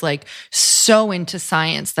guy is like so into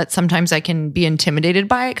science that sometimes I can be intimidated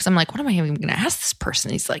by it, because I'm like, what am I even going to ask this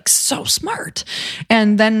person? He's like so smart.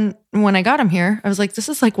 And then when I got him here, I was like, this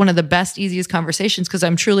is like one of the best, easiest conversations, because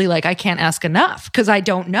I'm truly like, I can't ask enough because I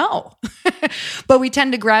don't know. But we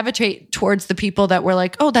tend to gravitate towards the people that we're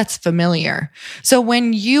like, oh, that's familiar. So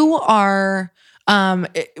when you are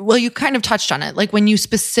you kind of touched on it. Like, when you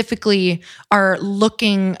specifically are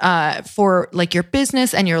looking for like your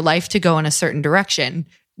business and your life to go in a certain direction,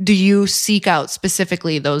 do you seek out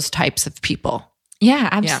specifically those types of people? Yeah,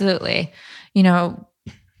 absolutely.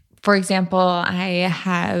 For example, I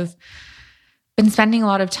have been spending a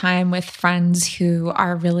lot of time with friends who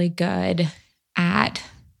are really good at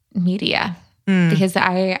media, because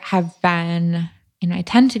I have been, I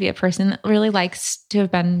tend to be a person that really likes to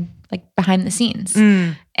have been like behind the scenes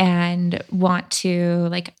and want to,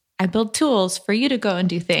 like, I build tools for you to go and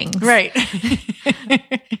do things. Right.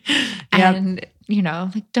 And,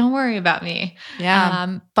 like, don't worry about me.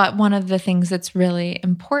 Yeah. But one of the things that's really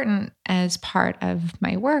important as part of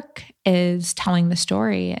my work is telling the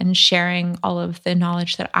story and sharing all of the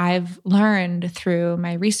knowledge that I've learned through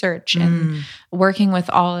my research and working with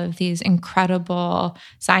all of these incredible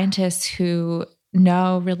scientists who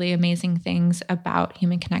know really amazing things about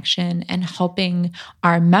human connection and helping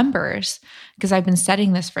our members, because I've been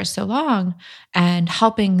studying this for so long, and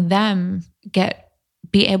helping them get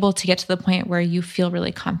be able to get to the point where you feel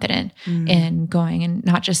really confident in going and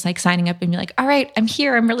not just like signing up and be like, all right, I'm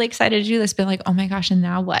here. I'm really excited to do this. But like, oh my gosh, and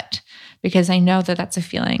now what? Because I know that that's a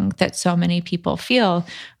feeling that so many people feel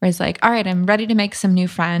where it's like, all right, I'm ready to make some new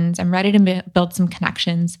friends. I'm ready to build some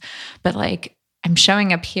connections. But like, I'm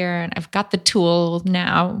showing up here and I've got the tool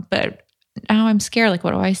now, but now I'm scared. Like,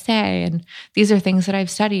 what do I say? And these are things that I've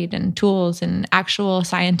studied and tools and actual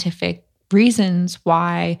scientific reasons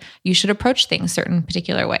why you should approach things certain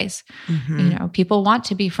particular ways. You know, people want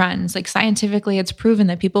to be friends. Like scientifically, it's proven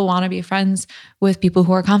that people want to be friends with people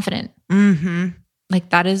who are confident.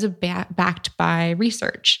 Like that is backed by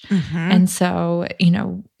research. And so, you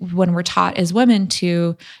know, when we're taught as women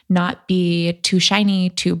to not be too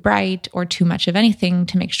shiny, too bright, or too much of anything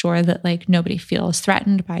to make sure that like nobody feels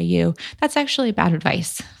threatened by you, that's actually bad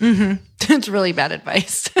advice. It's really bad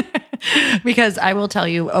advice. Because I will tell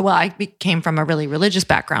you, well, I came from a really religious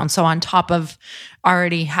background. So on top of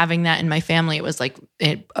already having that in my family, it was like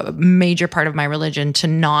a major part of my religion to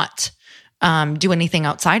not do anything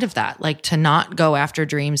outside of that, like to not go after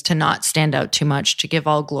dreams, to not stand out too much, to give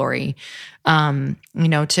all glory, you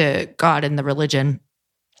know, to God and the religion.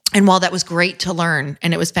 And while that was great to learn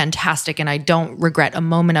and it was fantastic and I don't regret a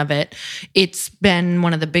moment of it, it's been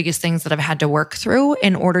one of the biggest things that I've had to work through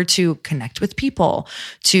in order to connect with people,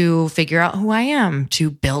 to figure out who I am, to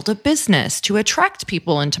build a business, to attract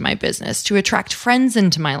people into my business, to attract friends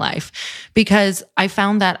into my life. Because I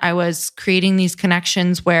found that I was creating these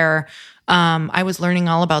connections where I was learning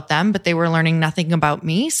all about them, but they were learning nothing about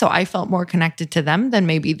me. So I felt more connected to them than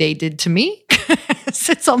maybe they did to me.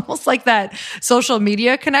 It's almost like that social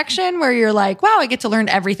media connection where you're like, wow, I get to learn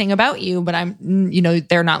everything about you, but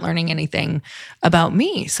they're not learning anything about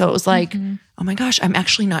me. So it was like, oh my gosh, I'm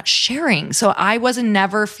actually not sharing. So I was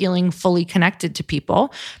never feeling fully connected to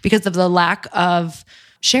people because of the lack of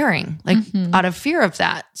sharing, like out of fear of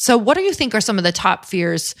that. So what do you think are some of the top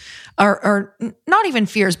fears or not even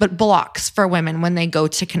fears, but blocks for women when they go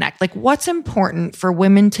to connect? Like what's important for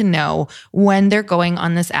women to know when they're going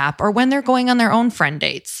on this app or when they're going on their own friend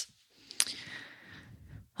dates?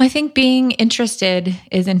 Well, I think being interested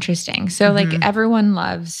is interesting. So like everyone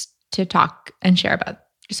loves to talk and share about.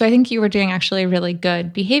 So I think you were doing actually really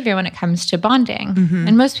good behavior when it comes to bonding.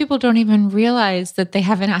 And most people don't even realize that they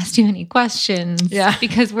haven't asked you any questions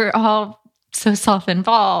because we're all so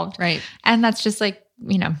self-involved. Right. And that's just like,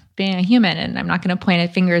 you know, being a human. And I'm not going to point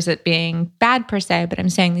at fingers at being bad per se, but I'm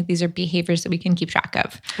saying that these are behaviors that we can keep track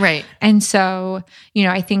of. Right. And so, you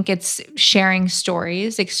know, I think it's sharing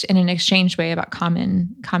stories in an exchange way about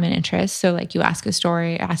common interests. So like you ask a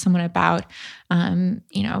story, ask someone about,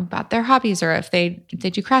 you know, about their hobbies, or if they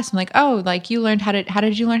do crafts. I'm like, oh, like how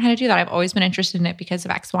did you learn how to do that? I've always been interested in it because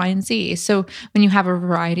of X, Y, and Z. So when you have a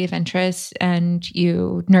variety of interests and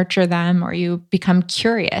you nurture them or you become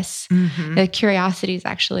curious, the curiosity is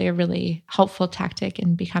actually a really helpful tactic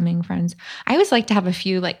in becoming friends. I always like to have a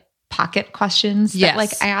few like pocket questions that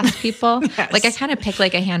like I ask people. Like I kind of pick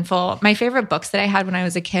like a handful. My favorite books that I had when I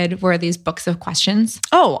was a kid were these books of questions.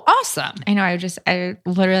 Oh, awesome. I know. I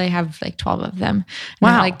literally have like 12 of them.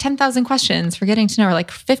 Wow. Like 10,000 questions for getting to know, or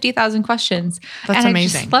like 50,000 questions. That's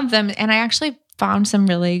amazing. I just love them. And I actually found some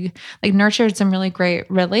really nurtured some really great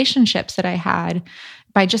relationships that I had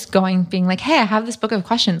by just being like, hey, I have this book of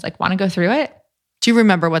questions. Like, want to go through it? Do you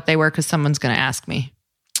remember what they were? Because someone's going to ask me.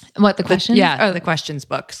 What, the questions? The questions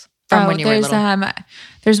books. From when you were little.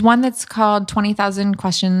 There's one that's called 20,000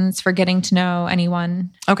 Questions for Getting to Know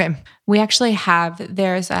Anyone. Okay. We actually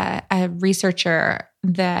there's a researcher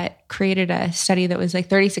that created a study that was like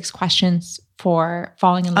 36 questions for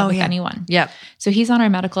falling in love with anyone. Yeah. So he's on our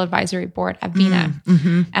medical advisory board at Vina.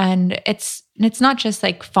 And it's not just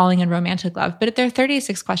like falling in romantic love, but there are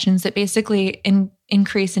 36 questions that basically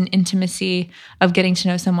increase in intimacy of getting to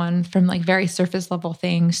know someone, from like very surface level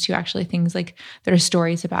things to actually things like that are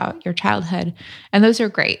stories about your childhood. And those are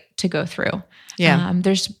great to go through. Yeah.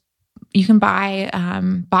 You can buy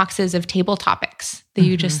boxes of table topics that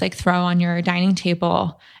you just like throw on your dining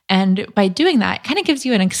table. And by doing that, it kind of gives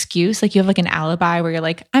you an excuse. Like you have like an alibi where you're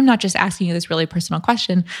like, I'm not just asking you this really personal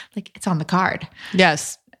question. Like it's on the card.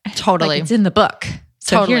 Yes, totally. Like it's in the book.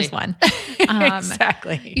 So here's one.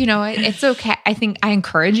 Exactly. You know, it's okay. I think I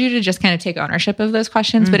encourage you to just kind of take ownership of those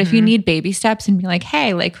questions. But if you need baby steps and be like,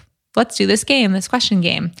 hey, like, let's do this question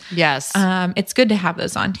game. Yes. It's good to have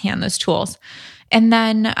those on hand, those tools. And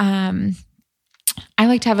then I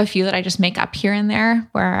like to have a few that I just make up here and there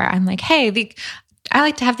where I'm like, hey, I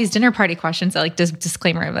like to have these dinner party questions. I like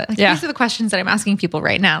disclaimer, but these are the questions that I'm asking people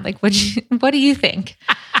right now. Like, what do you think?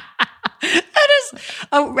 That is,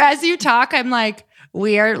 as you talk, I'm like,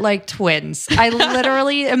 we are like twins. I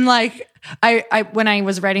literally am like, I when I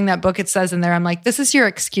was writing that book, it says in there, I'm like, this is your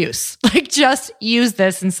excuse. Like, just use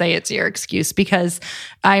this and say it's your excuse, because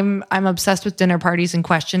I'm obsessed with dinner parties and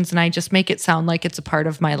questions, and I just make it sound like it's a part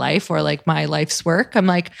of my life or like my life's work. I'm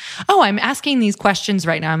like, oh, I'm asking these questions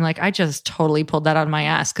right now. I'm like, I just totally pulled that out of my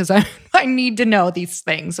ass because I need to know these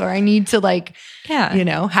things, or I need to like,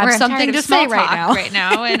 have something to say right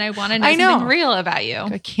now, and I want to know something real about you.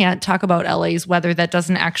 I can't talk about LA's weather that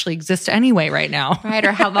doesn't actually exist anyway right now. Right,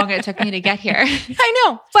 or how long it took me to get here. I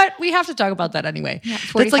know, but we have to talk about that anyway. Yeah,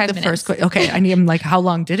 45 That's like the minutes. first okay, I'm like, how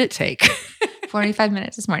long did it take? 45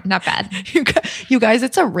 minutes is more, not bad. You guys,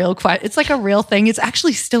 it's a real it's like a real thing. It's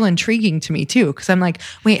actually still intriguing to me too, because I'm like,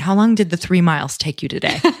 wait, how long did the 3 miles take you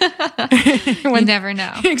today? You never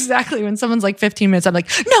know. Exactly. When someone's like 15 minutes, I'm like,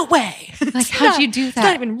 no way. Like, how'd you do that? It's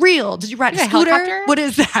not even real. Did you ride a scooter? Helicopter? What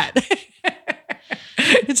is that?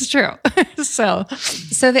 It's true. So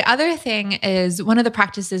the other thing is, one of the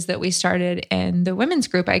practices that we started in the women's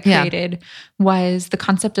group I created was the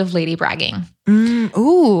concept of lady bragging.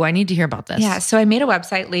 Ooh, I need to hear about this. Yeah. So I made a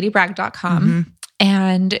website, ladybrag.com,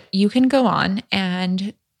 and you can go on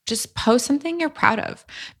and just post something you're proud of.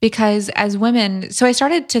 Because as women, so I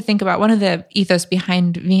started to think about, one of the ethos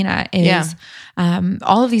behind Vina is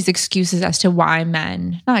all of these excuses as to why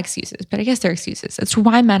men, not excuses, but I guess they're excuses. It's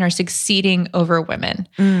why men are succeeding over women.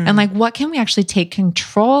 And like, what can we actually take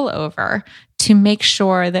control over to make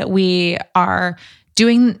sure that we are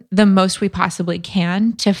doing the most we possibly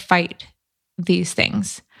can to fight these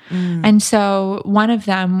things? And so one of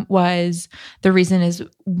them was, the reason is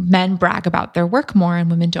men brag about their work more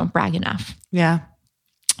and women don't brag enough. Yeah.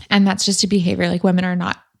 And that's just a behavior. Like, women are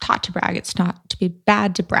not taught to brag. It's not to be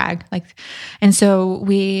bad to brag. And so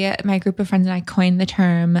my group of friends and I coined the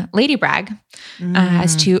term lady brag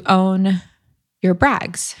as to own your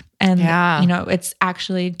brags. And, it's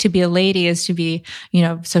actually, to be a lady is to be,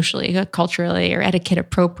 socially, culturally, or etiquette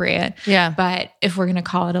appropriate. Yeah. But if we're going to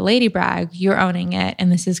call it a lady brag, you're owning it.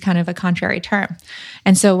 And this is kind of a contrary term.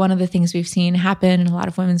 And so one of the things we've seen happen in a lot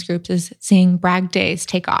of women's groups is seeing brag days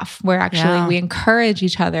take off, where actually we encourage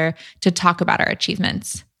each other to talk about our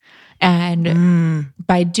achievements. And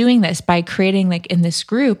by doing this, by creating, like, in this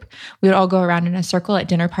group, we would all go around in a circle at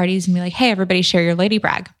dinner parties and be like, hey, everybody share your lady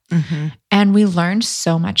brag. And we learned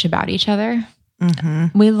so much about each other.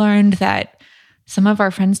 We learned that some of our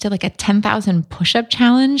friends did like a 10,000 push-up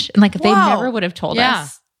challenge. And like, they never would have told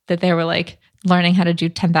us that they were like learning how to do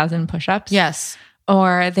 10,000 push-ups. Yes.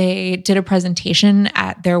 Or they did a presentation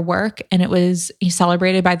at their work and it was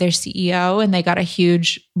celebrated by their CEO and they got a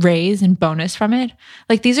huge raise and bonus from it.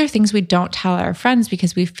 Like, these are things we don't tell our friends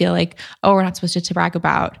because we feel like, oh, we're not supposed to brag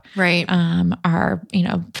about our,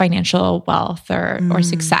 financial wealth or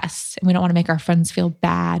success. And we don't want to make our friends feel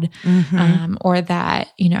bad. Or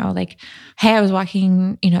that, like, hey, I was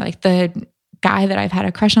walking, like the guy that I've had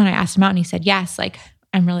a crush on, I asked him out and he said, yes, like,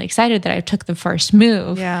 I'm really excited that I took the first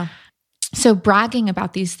move. Yeah. So bragging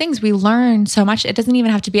about these things, we learn so much. It doesn't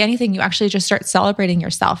even have to be anything. You actually just start celebrating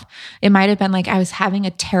yourself. It might have been like, I was having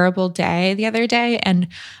a terrible day the other day and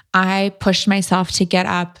I pushed myself to get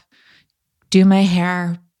up, do my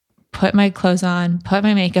hair, put my clothes on, put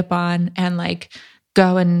my makeup on, and like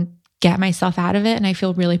go and get myself out of it. And I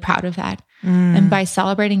feel really proud of that. And by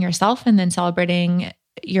celebrating yourself and then celebrating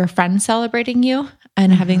your friends celebrating you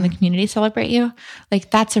and having the community celebrate you,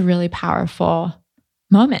 like, that's a really powerful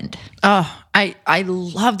moment. Oh, I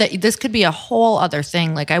love that. This could be a whole other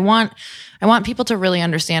thing. Like, I want people to really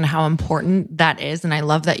understand how important that is. And I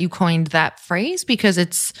love that you coined that phrase because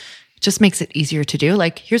it just makes it easier to do.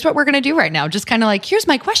 Like, here's what we're going to do right now. Just kind of like, here's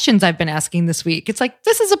my questions I've been asking this week. It's like,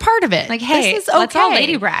 this is a part of it. Like, hey, this is okay. Let's all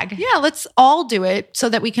lady brag. Yeah, let's all do it so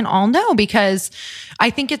that we can all know, because I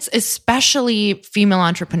think it's, especially female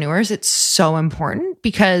entrepreneurs, it's so important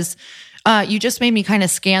because you just made me kind of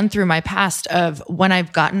scan through my past of when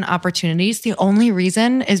I've gotten opportunities. The only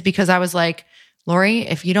reason is because I was like, Lori,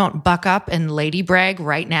 if you don't buck up and lady brag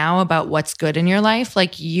right now about what's good in your life,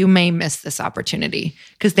 like, you may miss this opportunity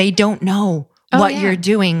because they don't know what you're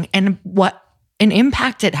doing and what an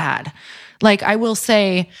impact it had. Like, I will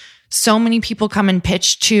say, so many people come and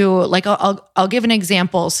pitch to, like, I'll give an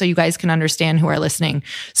example so you guys can understand who are listening.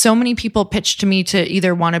 So many people pitch to me to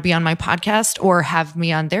either want to be on my podcast or have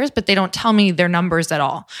me on theirs, but they don't tell me their numbers at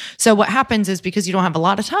all. So what happens is, because you don't have a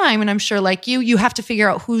lot of time, and I'm sure like you have to figure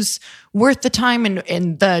out who's worth the time and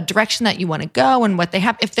in the direction that you want to go and what they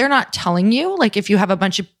have. If they're not telling you, like, if you have a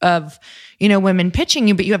bunch of women pitching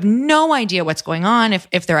you, but you have no idea what's going on,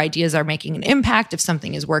 if their ideas are making an impact, if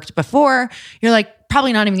something has worked before, you're like,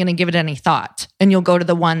 probably not even going to give it any thought. And you'll go to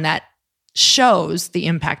the one that shows the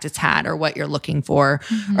impact it's had or what you're looking for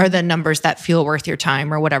or the numbers that feel worth your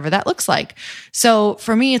time or whatever that looks like. So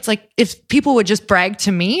for me, it's like if people would just brag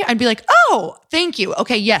to me, I'd be like, oh, thank you.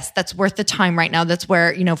 Okay, yes, that's worth the time right now. That's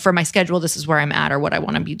where, for my schedule, this is where I'm at or what I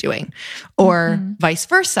want to be doing. Or vice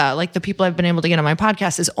versa. Like the people I've been able to get on my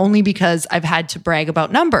podcast is only because I've had to brag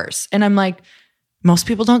about numbers. And I'm like, most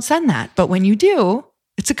people don't send that. But when you do,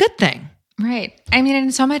 it's a good thing. Right. I mean,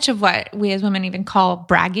 and so much of what we as women even call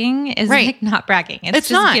bragging is like not bragging. It's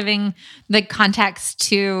just not giving the context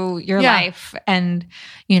to your life. And,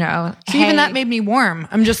 So even that made me warm.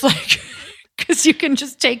 I'm just like, because you can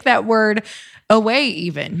just take that word away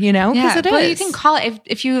even, because it is. Well, you can call it,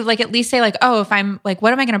 if you like at least say like, oh, if I'm like,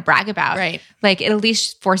 what am I going to brag about? Right. Like it at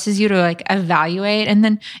least forces you to like evaluate. And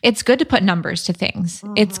then it's good to put numbers to things.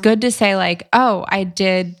 It's good to say like, oh, I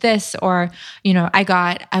did this, or, I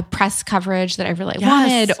got a press coverage that I really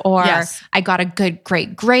wanted, or I got a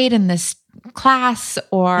great grade in this class,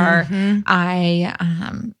 or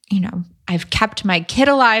I've kept my kid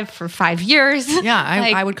alive for 5 years. Yeah.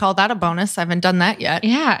 I would call that a bonus. I haven't done that yet.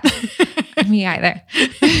 Yeah. Me either.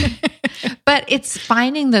 But it's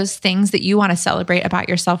finding those things that you want to celebrate about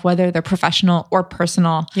yourself, whether they're professional or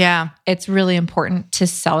personal. Yeah. It's really important to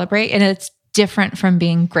celebrate. And it's different from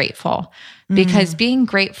being grateful, because being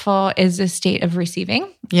grateful is a state of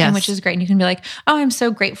receiving, and which is great. And you can be like, oh, I'm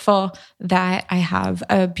so grateful that I have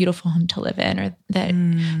a beautiful home to live in, or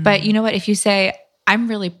that, but you know what, if you say, I'm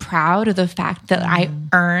really proud of the fact that I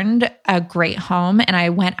earned a great home and I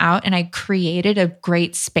went out and I created a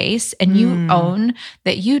great space, and you own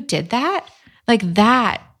that you did that. Like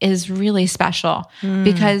that is really special,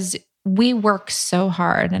 because we work so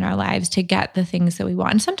hard in our lives to get the things that we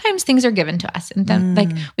want. And sometimes things are given to us, and then like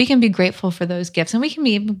we can be grateful for those gifts, and we can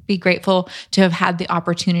be grateful to have had the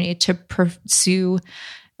opportunity to pursue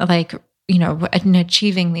like, in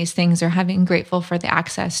achieving these things, or having grateful for the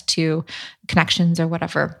access to connections or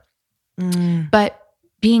whatever. But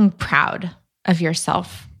being proud of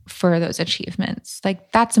yourself for those achievements,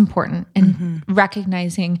 like that's important. And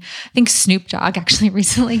recognizing, I think Snoop Dogg actually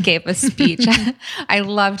recently gave a speech. I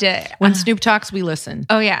loved it. When Snoop talks, we listen.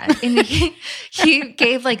 Oh yeah. And he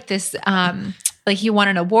gave like this, like he won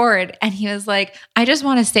an award, and he was like, I just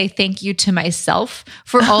want to say thank you to myself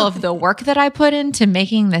for all of the work that I put into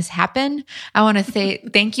making this happen. I want to say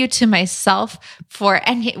thank you to myself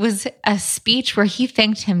and it was a speech where he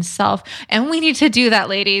thanked himself. And we need to do that,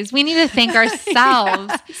 ladies. We need to thank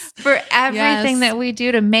ourselves for everything that we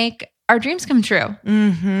do to make our dreams come true.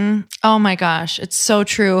 Oh my gosh. It's so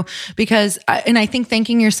true, because, and I think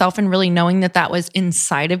thanking yourself and really knowing that that was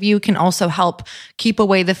inside of you can also help keep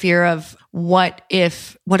away the fear of what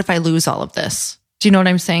if I lose all of this? Do you know what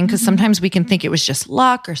I'm saying? Because sometimes we can think it was just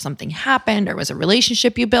luck, or something happened, or it was a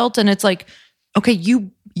relationship you built. And it's like, okay,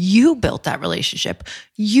 you built that relationship.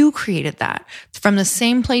 You created that from the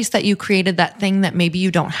same place that you created that thing that maybe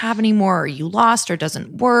you don't have anymore, or you lost, or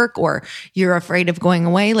doesn't work, or you're afraid of going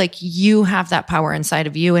away. Like you have that power inside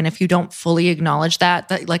of you. And if you don't fully acknowledge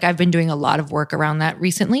that, like I've been doing a lot of work around that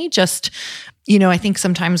recently. Just, I think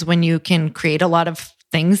sometimes when you can create a lot of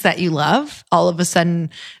things that you love, all of a sudden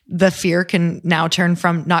the fear can now turn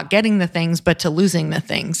from not getting the things, but to losing the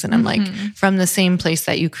things. And I'm like, from the same place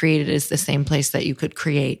that you created is the same place that you could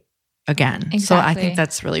create again. Exactly. So I think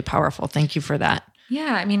that's really powerful. Thank you for that.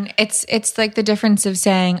 Yeah. I mean, it's like the difference of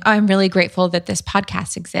saying, oh, I'm really grateful that this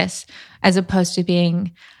podcast exists, as opposed to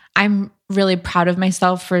being, I'm really proud of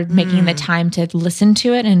myself for making the time to listen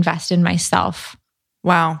to it and invest in myself.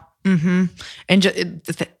 Wow. And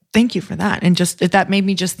thank you for that. And just that made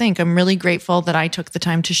me just think, I'm really grateful that I took the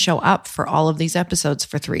time to show up for all of these episodes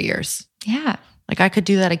for 3 years. Yeah. Like I could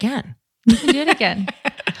do that again. You can do it again.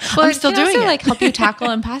 Well, I'm still doing it. Like help you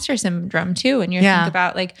tackle imposter syndrome too. And you think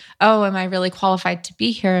about like, oh, am I really qualified to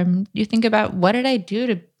be here? And you think about, what did I do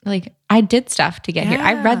to, like, I did stuff to get here.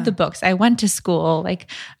 I read the books. I went to school. Like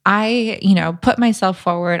I, put myself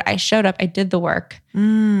forward. I showed up. I did the work.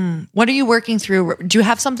 What are you working through? Do you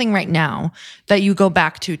have something right now that you go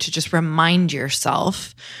back to just remind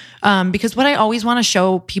yourself? Because what I always want to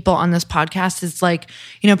show people on this podcast is like,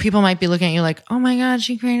 people might be looking at you like, oh my God,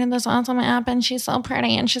 she created this awesome app and she's so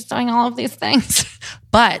pretty and she's doing all of these things.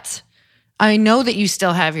 But I know that you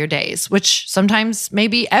still have your days, which sometimes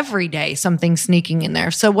maybe every day something's sneaking in there.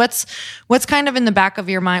 So what's kind of in the back of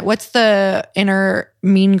your mind? What's the inner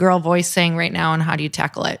mean girl voice saying right now, and how do you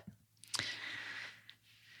tackle it?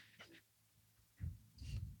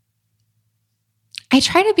 I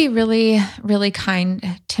try to be really, really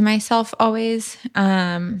kind to myself always.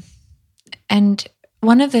 And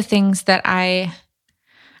one of the things that I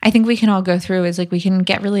I think we can all go through is like we can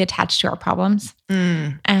get really attached to our problems.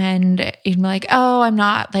 And you'd be like, oh, I'm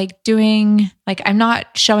not like I'm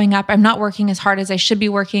not showing up. I'm not working as hard as I should be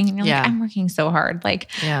working. And you're like, I'm working so hard. Like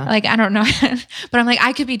I don't know. But I'm like,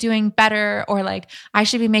 I could be doing better, or like I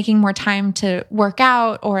should be making more time to work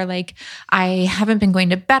out, or like I haven't been going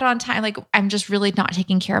to bed on time. Like I'm just really not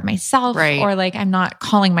taking care of myself, or like I'm not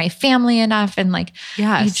calling my family enough. And like,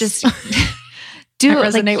 you just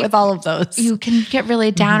resonate with all of those. You can get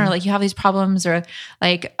really down, or like you have these problems, or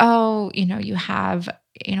like, oh, you have,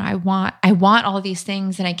 I want all these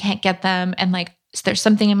things and I can't get them. And like, so there's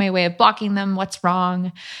something in my way of blocking them. What's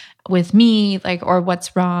wrong with me? Like, or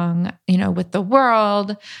what's wrong, with the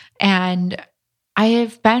world? And I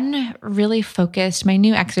have been really focused. My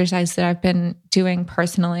new exercise that I've been doing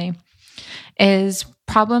personally is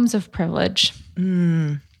problems of privilege.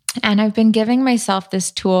 And I've been giving myself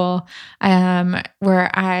this tool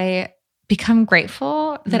where I become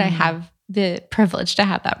grateful that I have the privilege to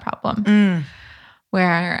have that problem.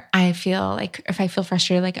 Where I feel like if I feel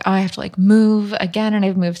frustrated, like, oh, I have to like move again. And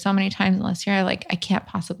I've moved so many times last year. Like, I can't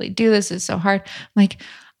possibly do this. It's so hard. Like,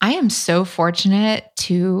 I am so fortunate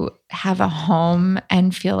to have a home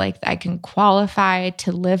and feel like I can qualify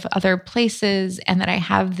to live other places, and that I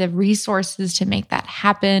have the resources to make that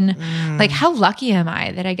happen. Like, how lucky am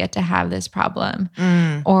I that I get to have this problem?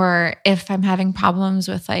 Or if I'm having problems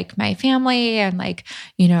with like my family and like,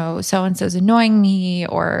 so-and-so's annoying me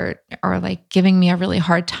or like giving me a really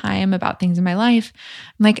hard time about things in my life,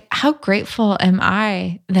 I'm like, how grateful am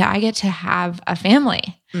I that I get to have a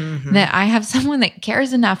family? That I have someone that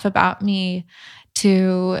cares enough about me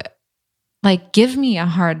to like give me a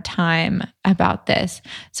hard time about this.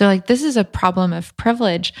 So like this is a problem of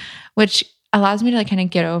privilege, which allows me to like kind of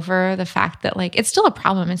get over the fact that like it's still a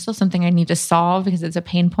problem. It's still something I need to solve because it's a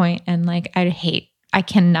pain point. And like I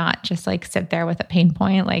cannot just like sit there with a pain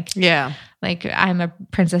point. Like, like I'm a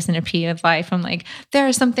princess in a pea of life. I'm like, there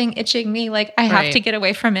is something itching me. Like I have to get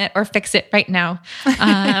away from it or fix it right now.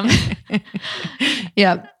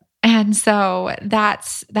 And so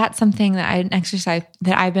that's something that an exercise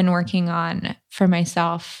that I've been working on for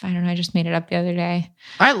myself. I don't know. I just made it up the other day.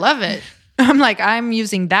 I love it. I'm like, I'm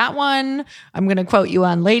using that one. I'm going to quote you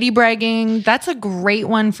on lady bragging. That's a great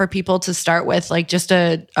one for people to start with, like just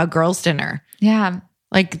a girls' dinner. Yeah.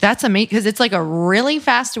 Like that's amazing because it's like a really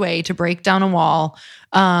fast way to break down a wall,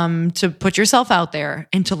 to put yourself out there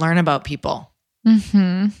and to learn about people.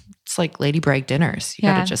 It's like lady brag dinners. You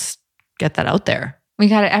got to just get that out there. We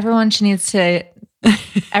got it. Everyone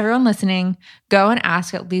listening, go and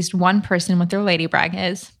ask at least one person what their lady brag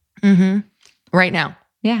is. Right now.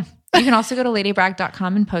 Yeah. You can also go to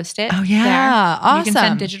ladybrag.com and post it. Oh, yeah. Awesome. You can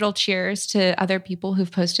send digital cheers to other people who've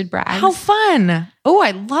posted brags. How fun. Oh,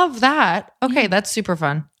 I love that. Okay, that's super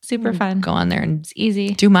fun. Super fun. Go on there and it's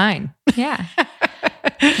easy. Do mine. Yeah.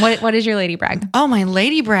 What is your lady brag? Oh, my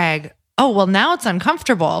lady brag. Oh, well, now it's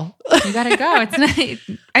uncomfortable. You got to go. It's not,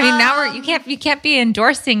 I mean, now you can't be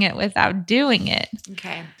endorsing it without doing it.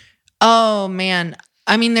 Okay. Oh, man.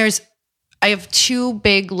 I mean, I have two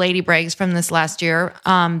big lady brags from this last year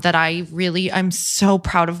that I'm so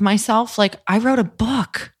proud of myself. Like I wrote a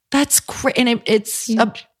book. That's great. And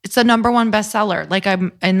it's a number one bestseller. Like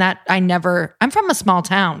I'm from a small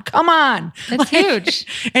town. Come on. That's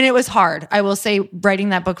huge. And it was hard. I will say writing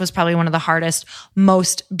that book was probably one of the hardest,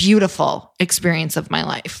 most beautiful experience of my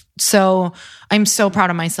life. So I'm so proud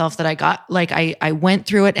of myself that I went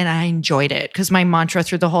through it and I enjoyed it. Cause my mantra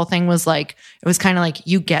through the whole thing was like, it was kind of like,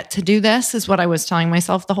 you get to do this is what I was telling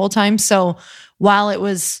myself the whole time. So while it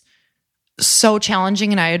was so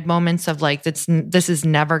challenging and I had moments of like, this is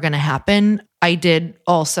never going to happen, I did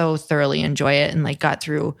also thoroughly enjoy it and like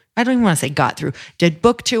did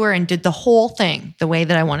book tour and did the whole thing the way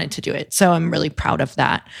that I wanted to do it. So I'm really proud of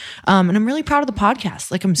that. And I'm really proud of the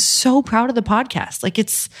podcast. Like I'm so proud of the podcast. Like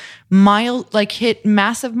it's hit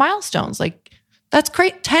massive milestones. Like that's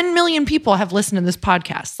great. 10 million people have listened to this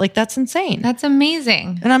podcast. Like that's insane. That's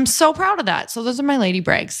amazing. And I'm so proud of that. So those are my lady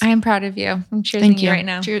brags. I am proud of you. I'm cheering you right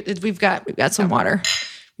now. Cheers. We've got some water.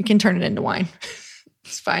 We can turn it into wine.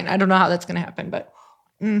 It's fine. I don't know how that's going to happen, but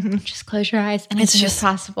just close your eyes and it's just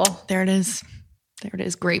possible. There it is. There it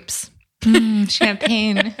is. Grapes.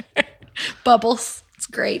 Champagne. Bubbles. It's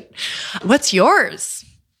great. What's yours?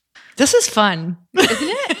 This is fun. Isn't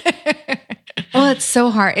it? Well, it's so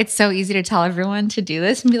hard. It's so easy to tell everyone to do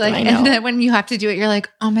this and be like, and then when you have to do it, you're like,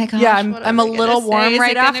 oh my gosh. Yeah, I'm a little warm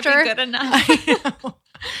right after. Be good enough?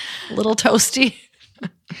 A little toasty.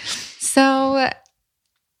 So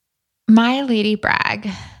my lady brag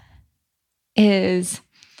is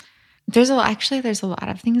there's a lot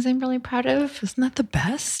of things I'm really proud of. Isn't that the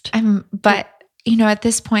best? But at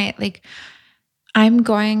this point, like I'm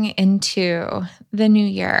going into the new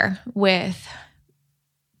year with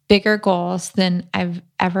bigger goals than I've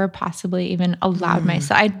ever possibly even allowed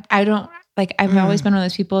myself. I don't like, I've always been one of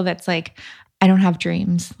those people that's like, I don't have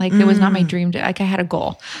dreams. Like it was not my dream. Like I had a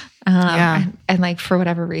goal. And like, for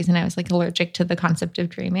whatever reason, I was like allergic to the concept of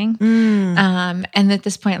dreaming. And at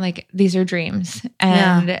this point, like these are dreams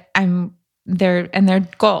and they're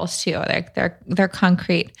goals too. They're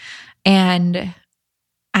concrete. And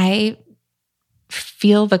I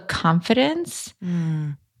feel the confidence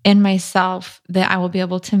in myself that I will be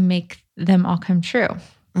able to make them all come true.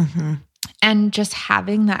 And just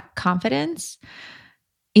having that confidence,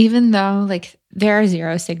 even though like there are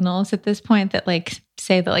zero signals at this point that like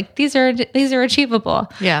say that like these are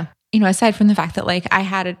achievable. Yeah. Aside from the fact that like I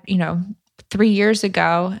had 3 years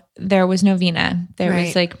ago, there was no Vina. There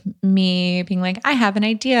was like me being like, I have an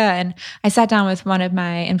idea. And I sat down with one of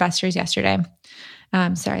my investors yesterday.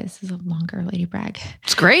 Sorry, this is a longer lady brag.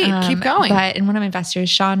 It's great. Keep going. But in one of my investors,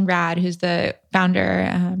 Sean Rad, who's the founder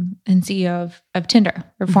and CEO of Tinder,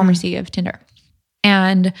 or former CEO of Tinder.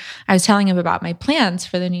 And I was telling him about my plans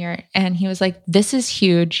for the new year. And he was like, this is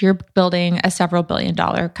huge. You're building a several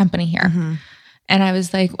 $billion-dollar company here. And I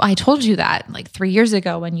was like, well, I told you that like 3 years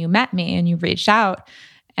ago when you met me and you reached out.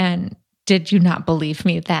 And did you not believe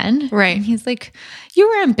me then? Right. And he's like, you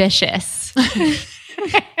were ambitious.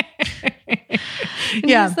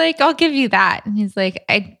 Yeah. He's like, I'll give you that. And he's like,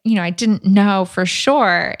 I didn't know for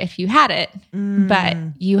sure if you had it, but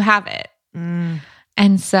you have it.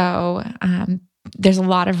 And so, there's a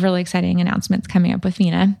lot of really exciting announcements coming up with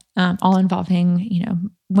Vina, all involving,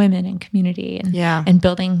 women and community and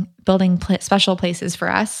building special places for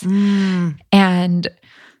us. And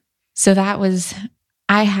so that was,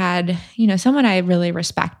 I had, someone I really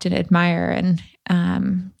respect and admire, and,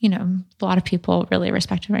 a lot of people really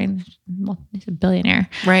respect him. Well, he's a billionaire.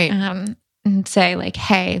 Right. And say like,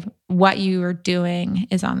 hey, what you are doing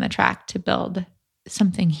is on the track to build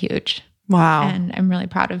something huge. Wow. And I'm really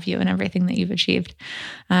proud of you and everything that you've achieved.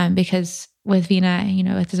 Because with Vina,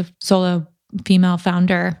 as a solo female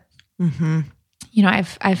founder,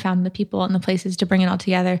 I've found the people and the places to bring it all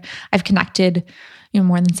together. I've connected,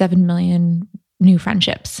 more than 7 million new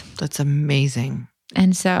friendships. That's amazing.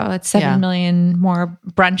 And so it's 7 million more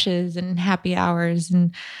brunches and happy hours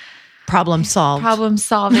and problem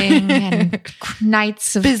solving and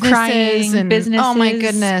nights of crying and businesses. Oh my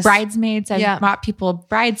goodness. Bridesmaids. I've brought people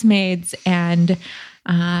bridesmaids and,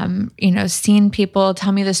 seen people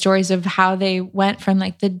tell me the stories of how they went from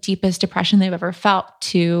like the deepest depression they've ever felt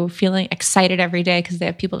to feeling excited every day because they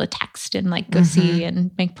have people to text and like go see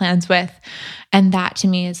and make plans with. And that to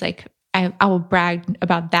me is like, I will brag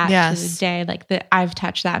about that to this day, like that I've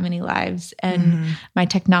touched that many lives and my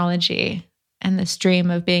technology and this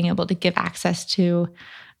dream of being able to give access to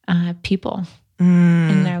people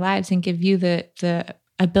in their lives and give you the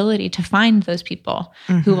ability to find those people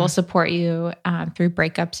who will support you through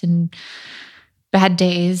breakups and bad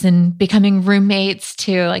days and becoming roommates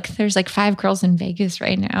too. Like there's like 5 girls in Vegas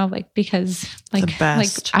right now, like because like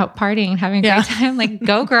out partying and having a great time. Like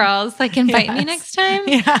go girls, like invite me next time.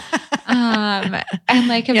 And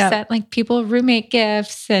like have sent like people roommate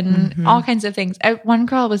gifts and all kinds of things. One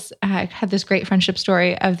girl was had this great friendship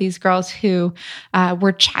story of these girls who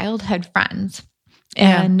were childhood friends.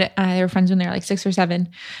 And they were friends when they were like 6 or 7,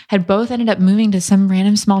 had both ended up moving to some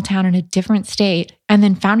random small town in a different state and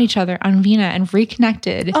then found each other on Vina and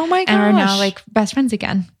reconnected. Oh my gosh. And are now like best friends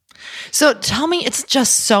again. So tell me, it's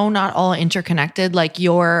just so not all interconnected, like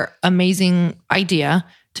your amazing idea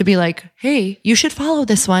to be like, hey, you should follow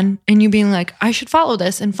this one. And you being like, I should follow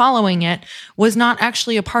this, and following it was not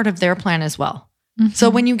actually a part of their plan as well. So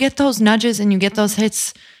when you get those nudges and you get those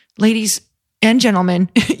hits, ladies and gentlemen,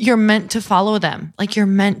 you're meant to follow them. Like you're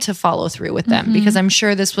meant to follow through with them because I'm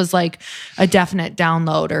sure this was like a definite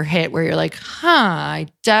download or hit where you're like, I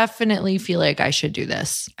definitely feel like I should do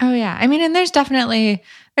this. Oh yeah. I mean, and there's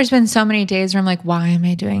been so many days where I'm like, why am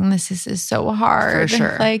I doing this? This is so hard. For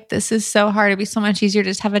sure. Like this is so hard. It'd be so much easier to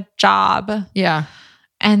just have a job. Yeah.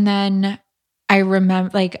 And then I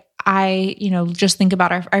remember like, I just think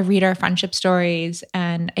about I read our friendship stories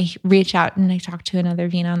and I reach out and I talk to another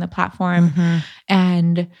Vina on the platform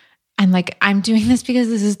and I'm like, I'm doing this because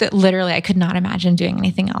this is literally, I could not imagine doing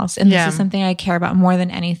anything else. And this is something I care about more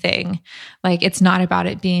than anything. Like, it's not about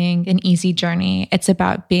it being an easy journey. It's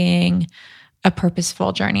about being a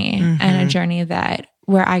purposeful journey and a journey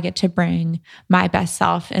where I get to bring my best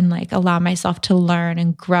self and like allow myself to learn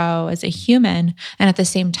and grow as a human. And at the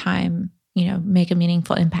same time, make a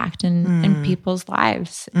meaningful impact in people's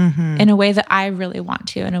lives in a way that I really want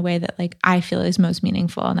to, in a way that like I feel is most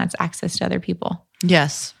meaningful, and that's access to other people.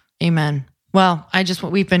 Yes. Amen. Well,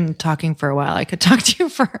 we've been talking for a while. I could talk to you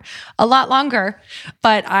for a lot longer,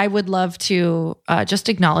 but I would love to just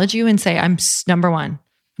acknowledge you and say, number one,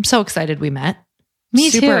 I'm so excited we met. Me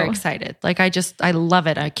too. Super excited. Like I love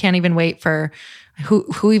it. I can't even wait for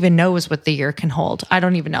who even knows what the year can hold. I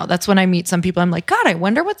don't even know. That's when I meet some people. I'm like, God, I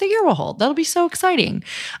wonder what the year will hold. That'll be so exciting.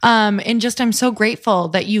 And just, I'm so grateful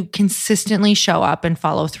that you consistently show up and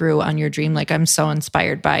follow through on your dream. Like I'm so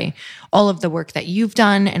inspired by all of the work that you've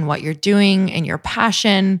done and what you're doing and your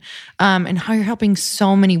passion, and how you're helping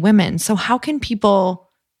so many women. So how can people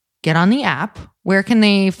get on the app? Where can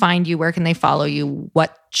they find you? Where can they follow you?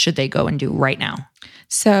 What should they go and do right now?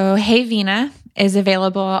 So Hey Veena is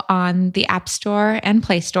available on the App Store and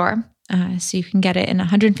Play Store. So you can get it in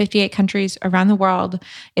 158 countries around the world.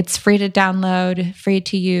 It's free to download, free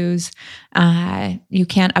to use. You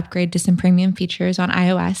can upgrade to some premium features on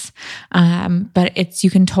iOS, but you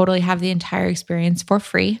can totally have the entire experience for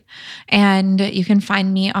free. And you can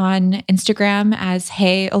find me on Instagram as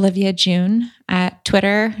Hey Olivia June, at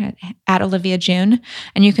Twitter at Olivia June,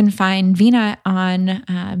 and you can find Veena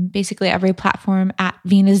on basically every platform at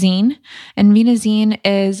Veena Zine. And Veena Zine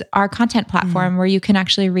is our content platform where you can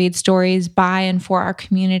actually read stories by and for our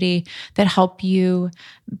community that help you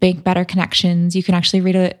make better connections. You can actually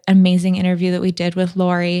read an amazing interview that we did with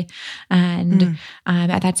Lori, and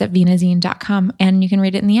that's at veenazine.com, and you can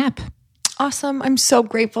read it in the app. Awesome. I'm so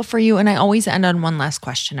grateful for you. And I always end on one last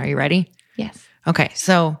question. Are you ready? Yes. Okay.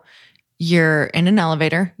 So you're in an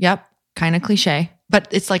elevator. Yep. Kind of cliche, but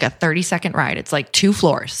it's like a 30-second ride. It's like 2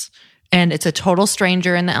 floors, and it's a total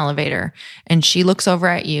stranger in the elevator. And she looks over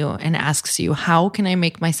at you and asks you, how can I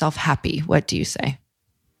make myself happy? What do you say?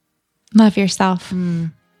 Love yourself.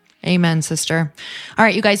 Amen, sister. All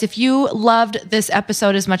right, you guys, if you loved this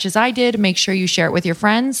episode as much as I did, make sure you share it with your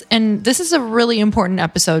friends. And this is a really important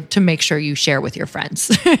episode to make sure you share with your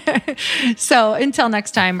friends. So until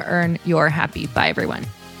next time, earn your happy. Bye, everyone.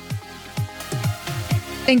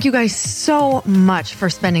 Thank you guys so much for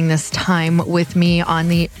spending this time with me on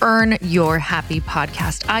the Earn Your Happy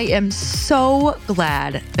podcast. I am so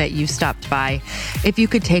glad that you stopped by. If you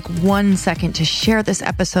could take 1 second to share this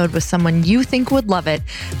episode with someone you think would love it,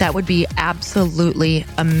 that would be absolutely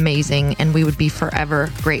amazing, and we would be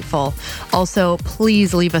forever grateful. Also,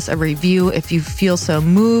 please leave us a review if you feel so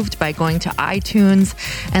moved by going to iTunes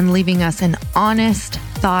and leaving us an honest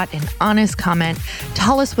thought, an honest comment.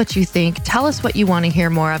 Tell us what you think. Tell us what you want to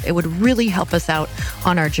hear more of. It would really help us out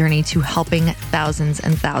on our journey to helping thousands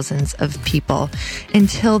and thousands of people.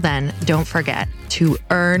 Until then, don't forget to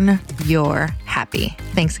earn your happy.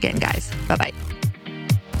 Thanks again, guys. Bye-bye.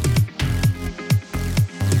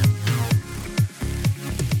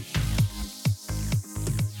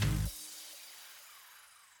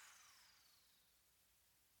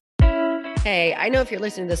 Hey, I know if you're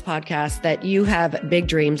listening to this podcast that you have big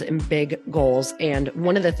dreams and big goals. And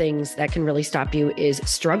one of the things that can really stop you is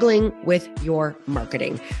struggling with your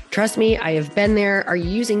marketing. Trust me, I have been there. Are you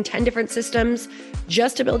using 10 different systems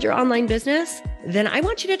just to build your online business? Then I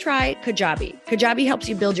want you to try Kajabi. Kajabi helps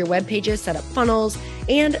you build your web pages, set up funnels,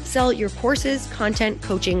 and sell your courses, content,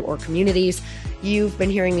 coaching, or communities. You've been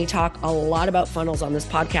hearing me talk a lot about funnels on this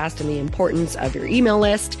podcast and the importance of your email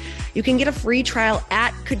list. You can get a free trial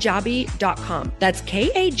at kajabi.com. That's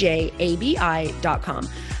Kajabi.com.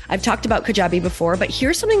 I've talked about Kajabi before, but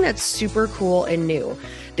here's something that's super cool and new.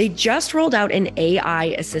 They just rolled out an AI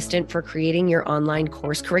assistant for creating your online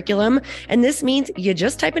course curriculum. And this means you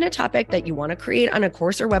just type in a topic that you want to create on a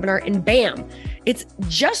course or webinar, and bam, it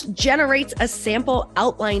just generates a sample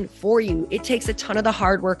outline for you. It takes a ton of the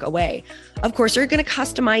hard work away. Of course, you're going to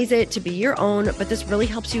customize it to be your own, but this really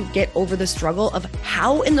helps you get over the struggle of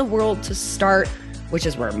how in the world to start, which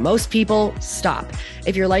is where most people stop.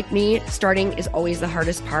 If you're like me, starting is always the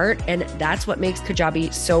hardest part, and that's what makes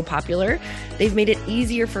Kajabi so popular. They've made it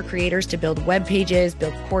easier for creators to build web pages,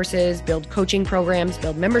 build courses, build coaching programs,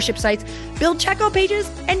 build membership sites, build checkout pages,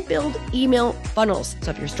 and build email funnels.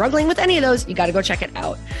 So if you're struggling with any of those, you got to go check it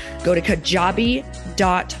out. Go to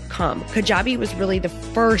Kajabi.com. Kajabi was really the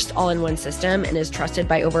first all-in-one system and is trusted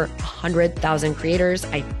by over 100,000 creators.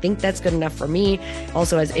 I think that's good enough for me.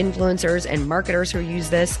 Also has influencers and marketers who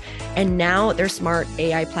use this. And now their smart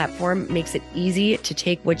AI platform makes it easy to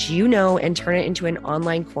take what you know and turn it into an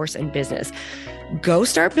online course and business. Go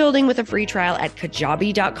start building with a free trial at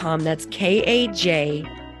Kajabi.com. That's Kajabi.com.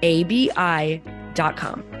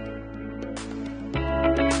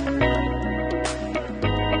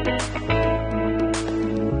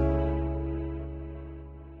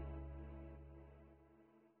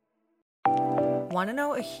 Want to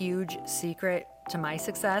know a huge secret to my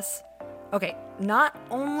success? Okay, not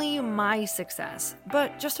only my success,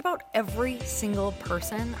 but just about every single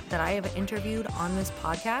person that I have interviewed on this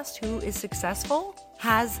podcast who is successful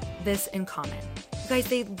has this in common. You guys,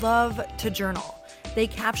 they love to journal. They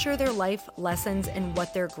capture their life lessons and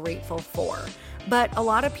what they're grateful for. But a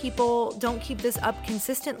lot of people don't keep this up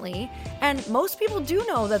consistently, and most people do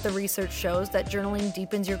know that the research shows that journaling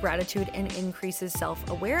deepens your gratitude and increases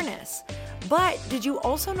self-awareness. But did you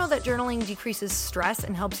also know that journaling decreases stress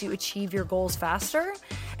and helps you achieve your goals faster?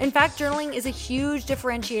 In fact, journaling is a huge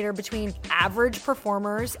differentiator between average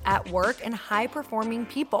performers at work and high-performing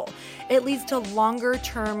people. It leads to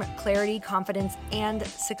longer-term clarity, confidence, and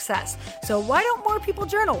success. So why don't more people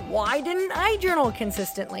journal? Why didn't I journal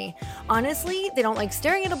consistently? Honestly, they don't like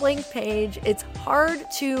staring at a blank page. It's hard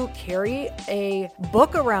to carry a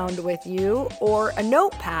book around with you or a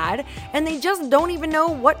notepad, and they just don't even know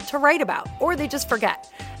what to write about, or they just forget.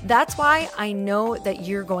 That's why I know that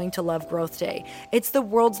you're going to love Growth Day. It's the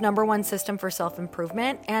world's #1 system for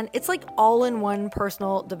self-improvement, and it's like all-in-one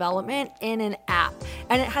personal development in an app.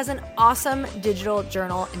 And it has an awesome digital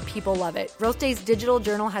journal, and people love it. Growth Day's digital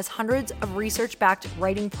journal has hundreds of research-backed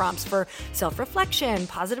writing prompts for self-reflection,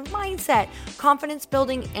 positive mindset, confidence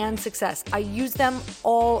building, and success. I use them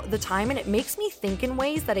all the time, and it makes me think in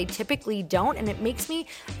ways that I typically don't, and it makes me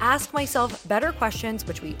ask myself better questions,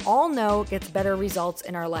 which we all know gets better results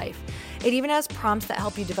in our life. It even has prompts that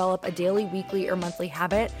help you develop a daily, weekly, or monthly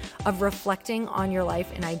habit of reflecting on your life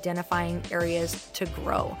and identifying areas to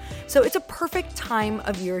grow. So it's a perfect time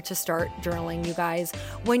of year to start journaling, you guys.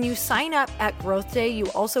 When you sign up at Growth Day, you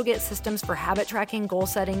also get systems for habit tracking, goal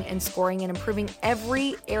setting, and scoring, and improving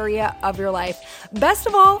every area of your life. Best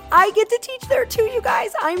of all, I get to teach there too, you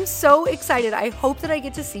guys. I'm so excited. I hope that I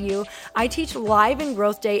get to see you. I teach live in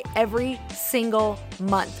Growth Day every single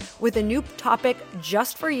month with a new topic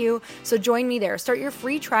just for you. So join me there. Start your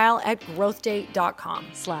free trial at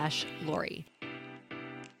growthday.com/Lori.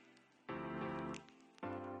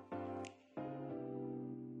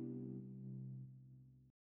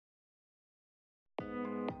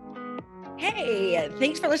 Hey,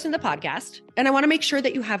 thanks for listening to the podcast. And I want to make sure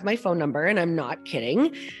that you have my phone number, and I'm not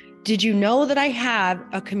kidding. Did you know that I have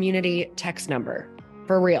a community text number?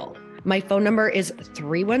 For real. My phone number is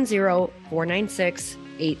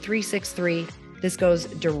 310-496-8363. This goes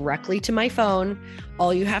directly to my phone.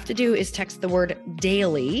 All you have to do is text the word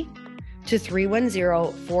daily to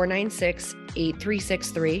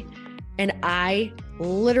 310-496-8363. And I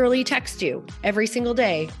literally text you every single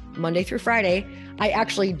day, Monday through Friday. I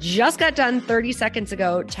actually just got done 30 seconds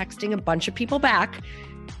ago texting a bunch of people back,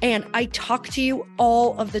 and I talk to you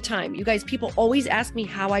all of the time. You guys, people always ask me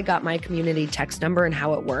how I got my community text number and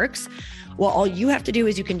how it works. Well, all you have to do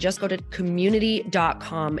is you can just go to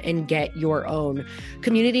community.com and get your own.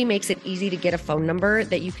 Community makes it easy to get a phone number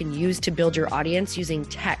that you can use to build your audience using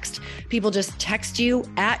text. People just text you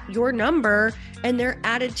at your number and they're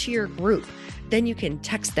added to your group. Then you can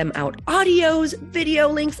text them out audios, video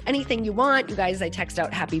links, anything you want. You guys, I text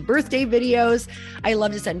out happy birthday videos. I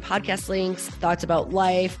love to send podcast links, thoughts about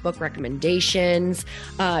life, book recommendations,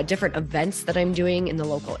 different events that I'm doing in the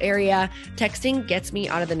local area. Texting gets me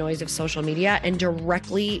out of the noise of social media and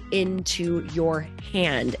directly into your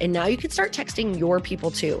hand. And now you can start texting your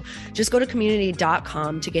people too. Just go to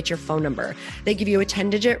community.com to get your phone number. They give you a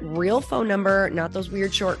 10-digit real phone number, not those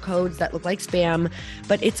weird short codes that look like spam,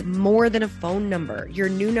 but it's more than a phone number. Your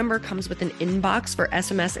new number comes with an inbox for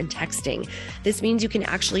SMS and texting. This means you can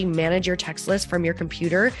actually manage your text list from your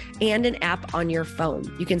computer and an app on your phone.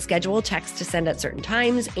 You can schedule text to send at certain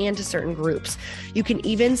times and to certain groups. You can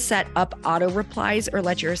even set up auto replies or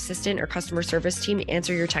let your assistant or customer service team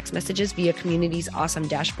answer your text messages via Community's awesome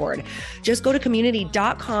dashboard. Just go to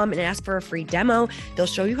community.com and ask for a free demo. They'll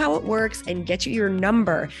show you how it works and get you your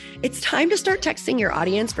number. It's time to start texting your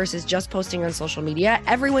audience versus just posting on social media.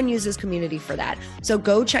 Everyone uses Community for that. So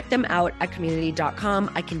go check them out at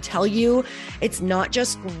community.com. I can tell you it's not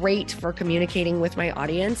just great for communicating with my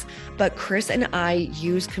audience, but Chris and I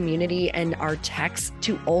use Community and our texts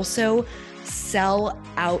to also sell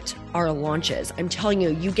out our launches. I'm telling you,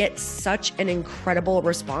 you get such an incredible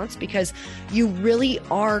response because you really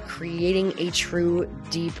are creating a true,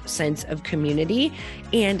 deep sense of community,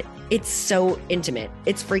 and it's so intimate.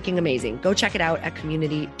 It's freaking amazing. Go check it out at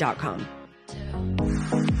community.com.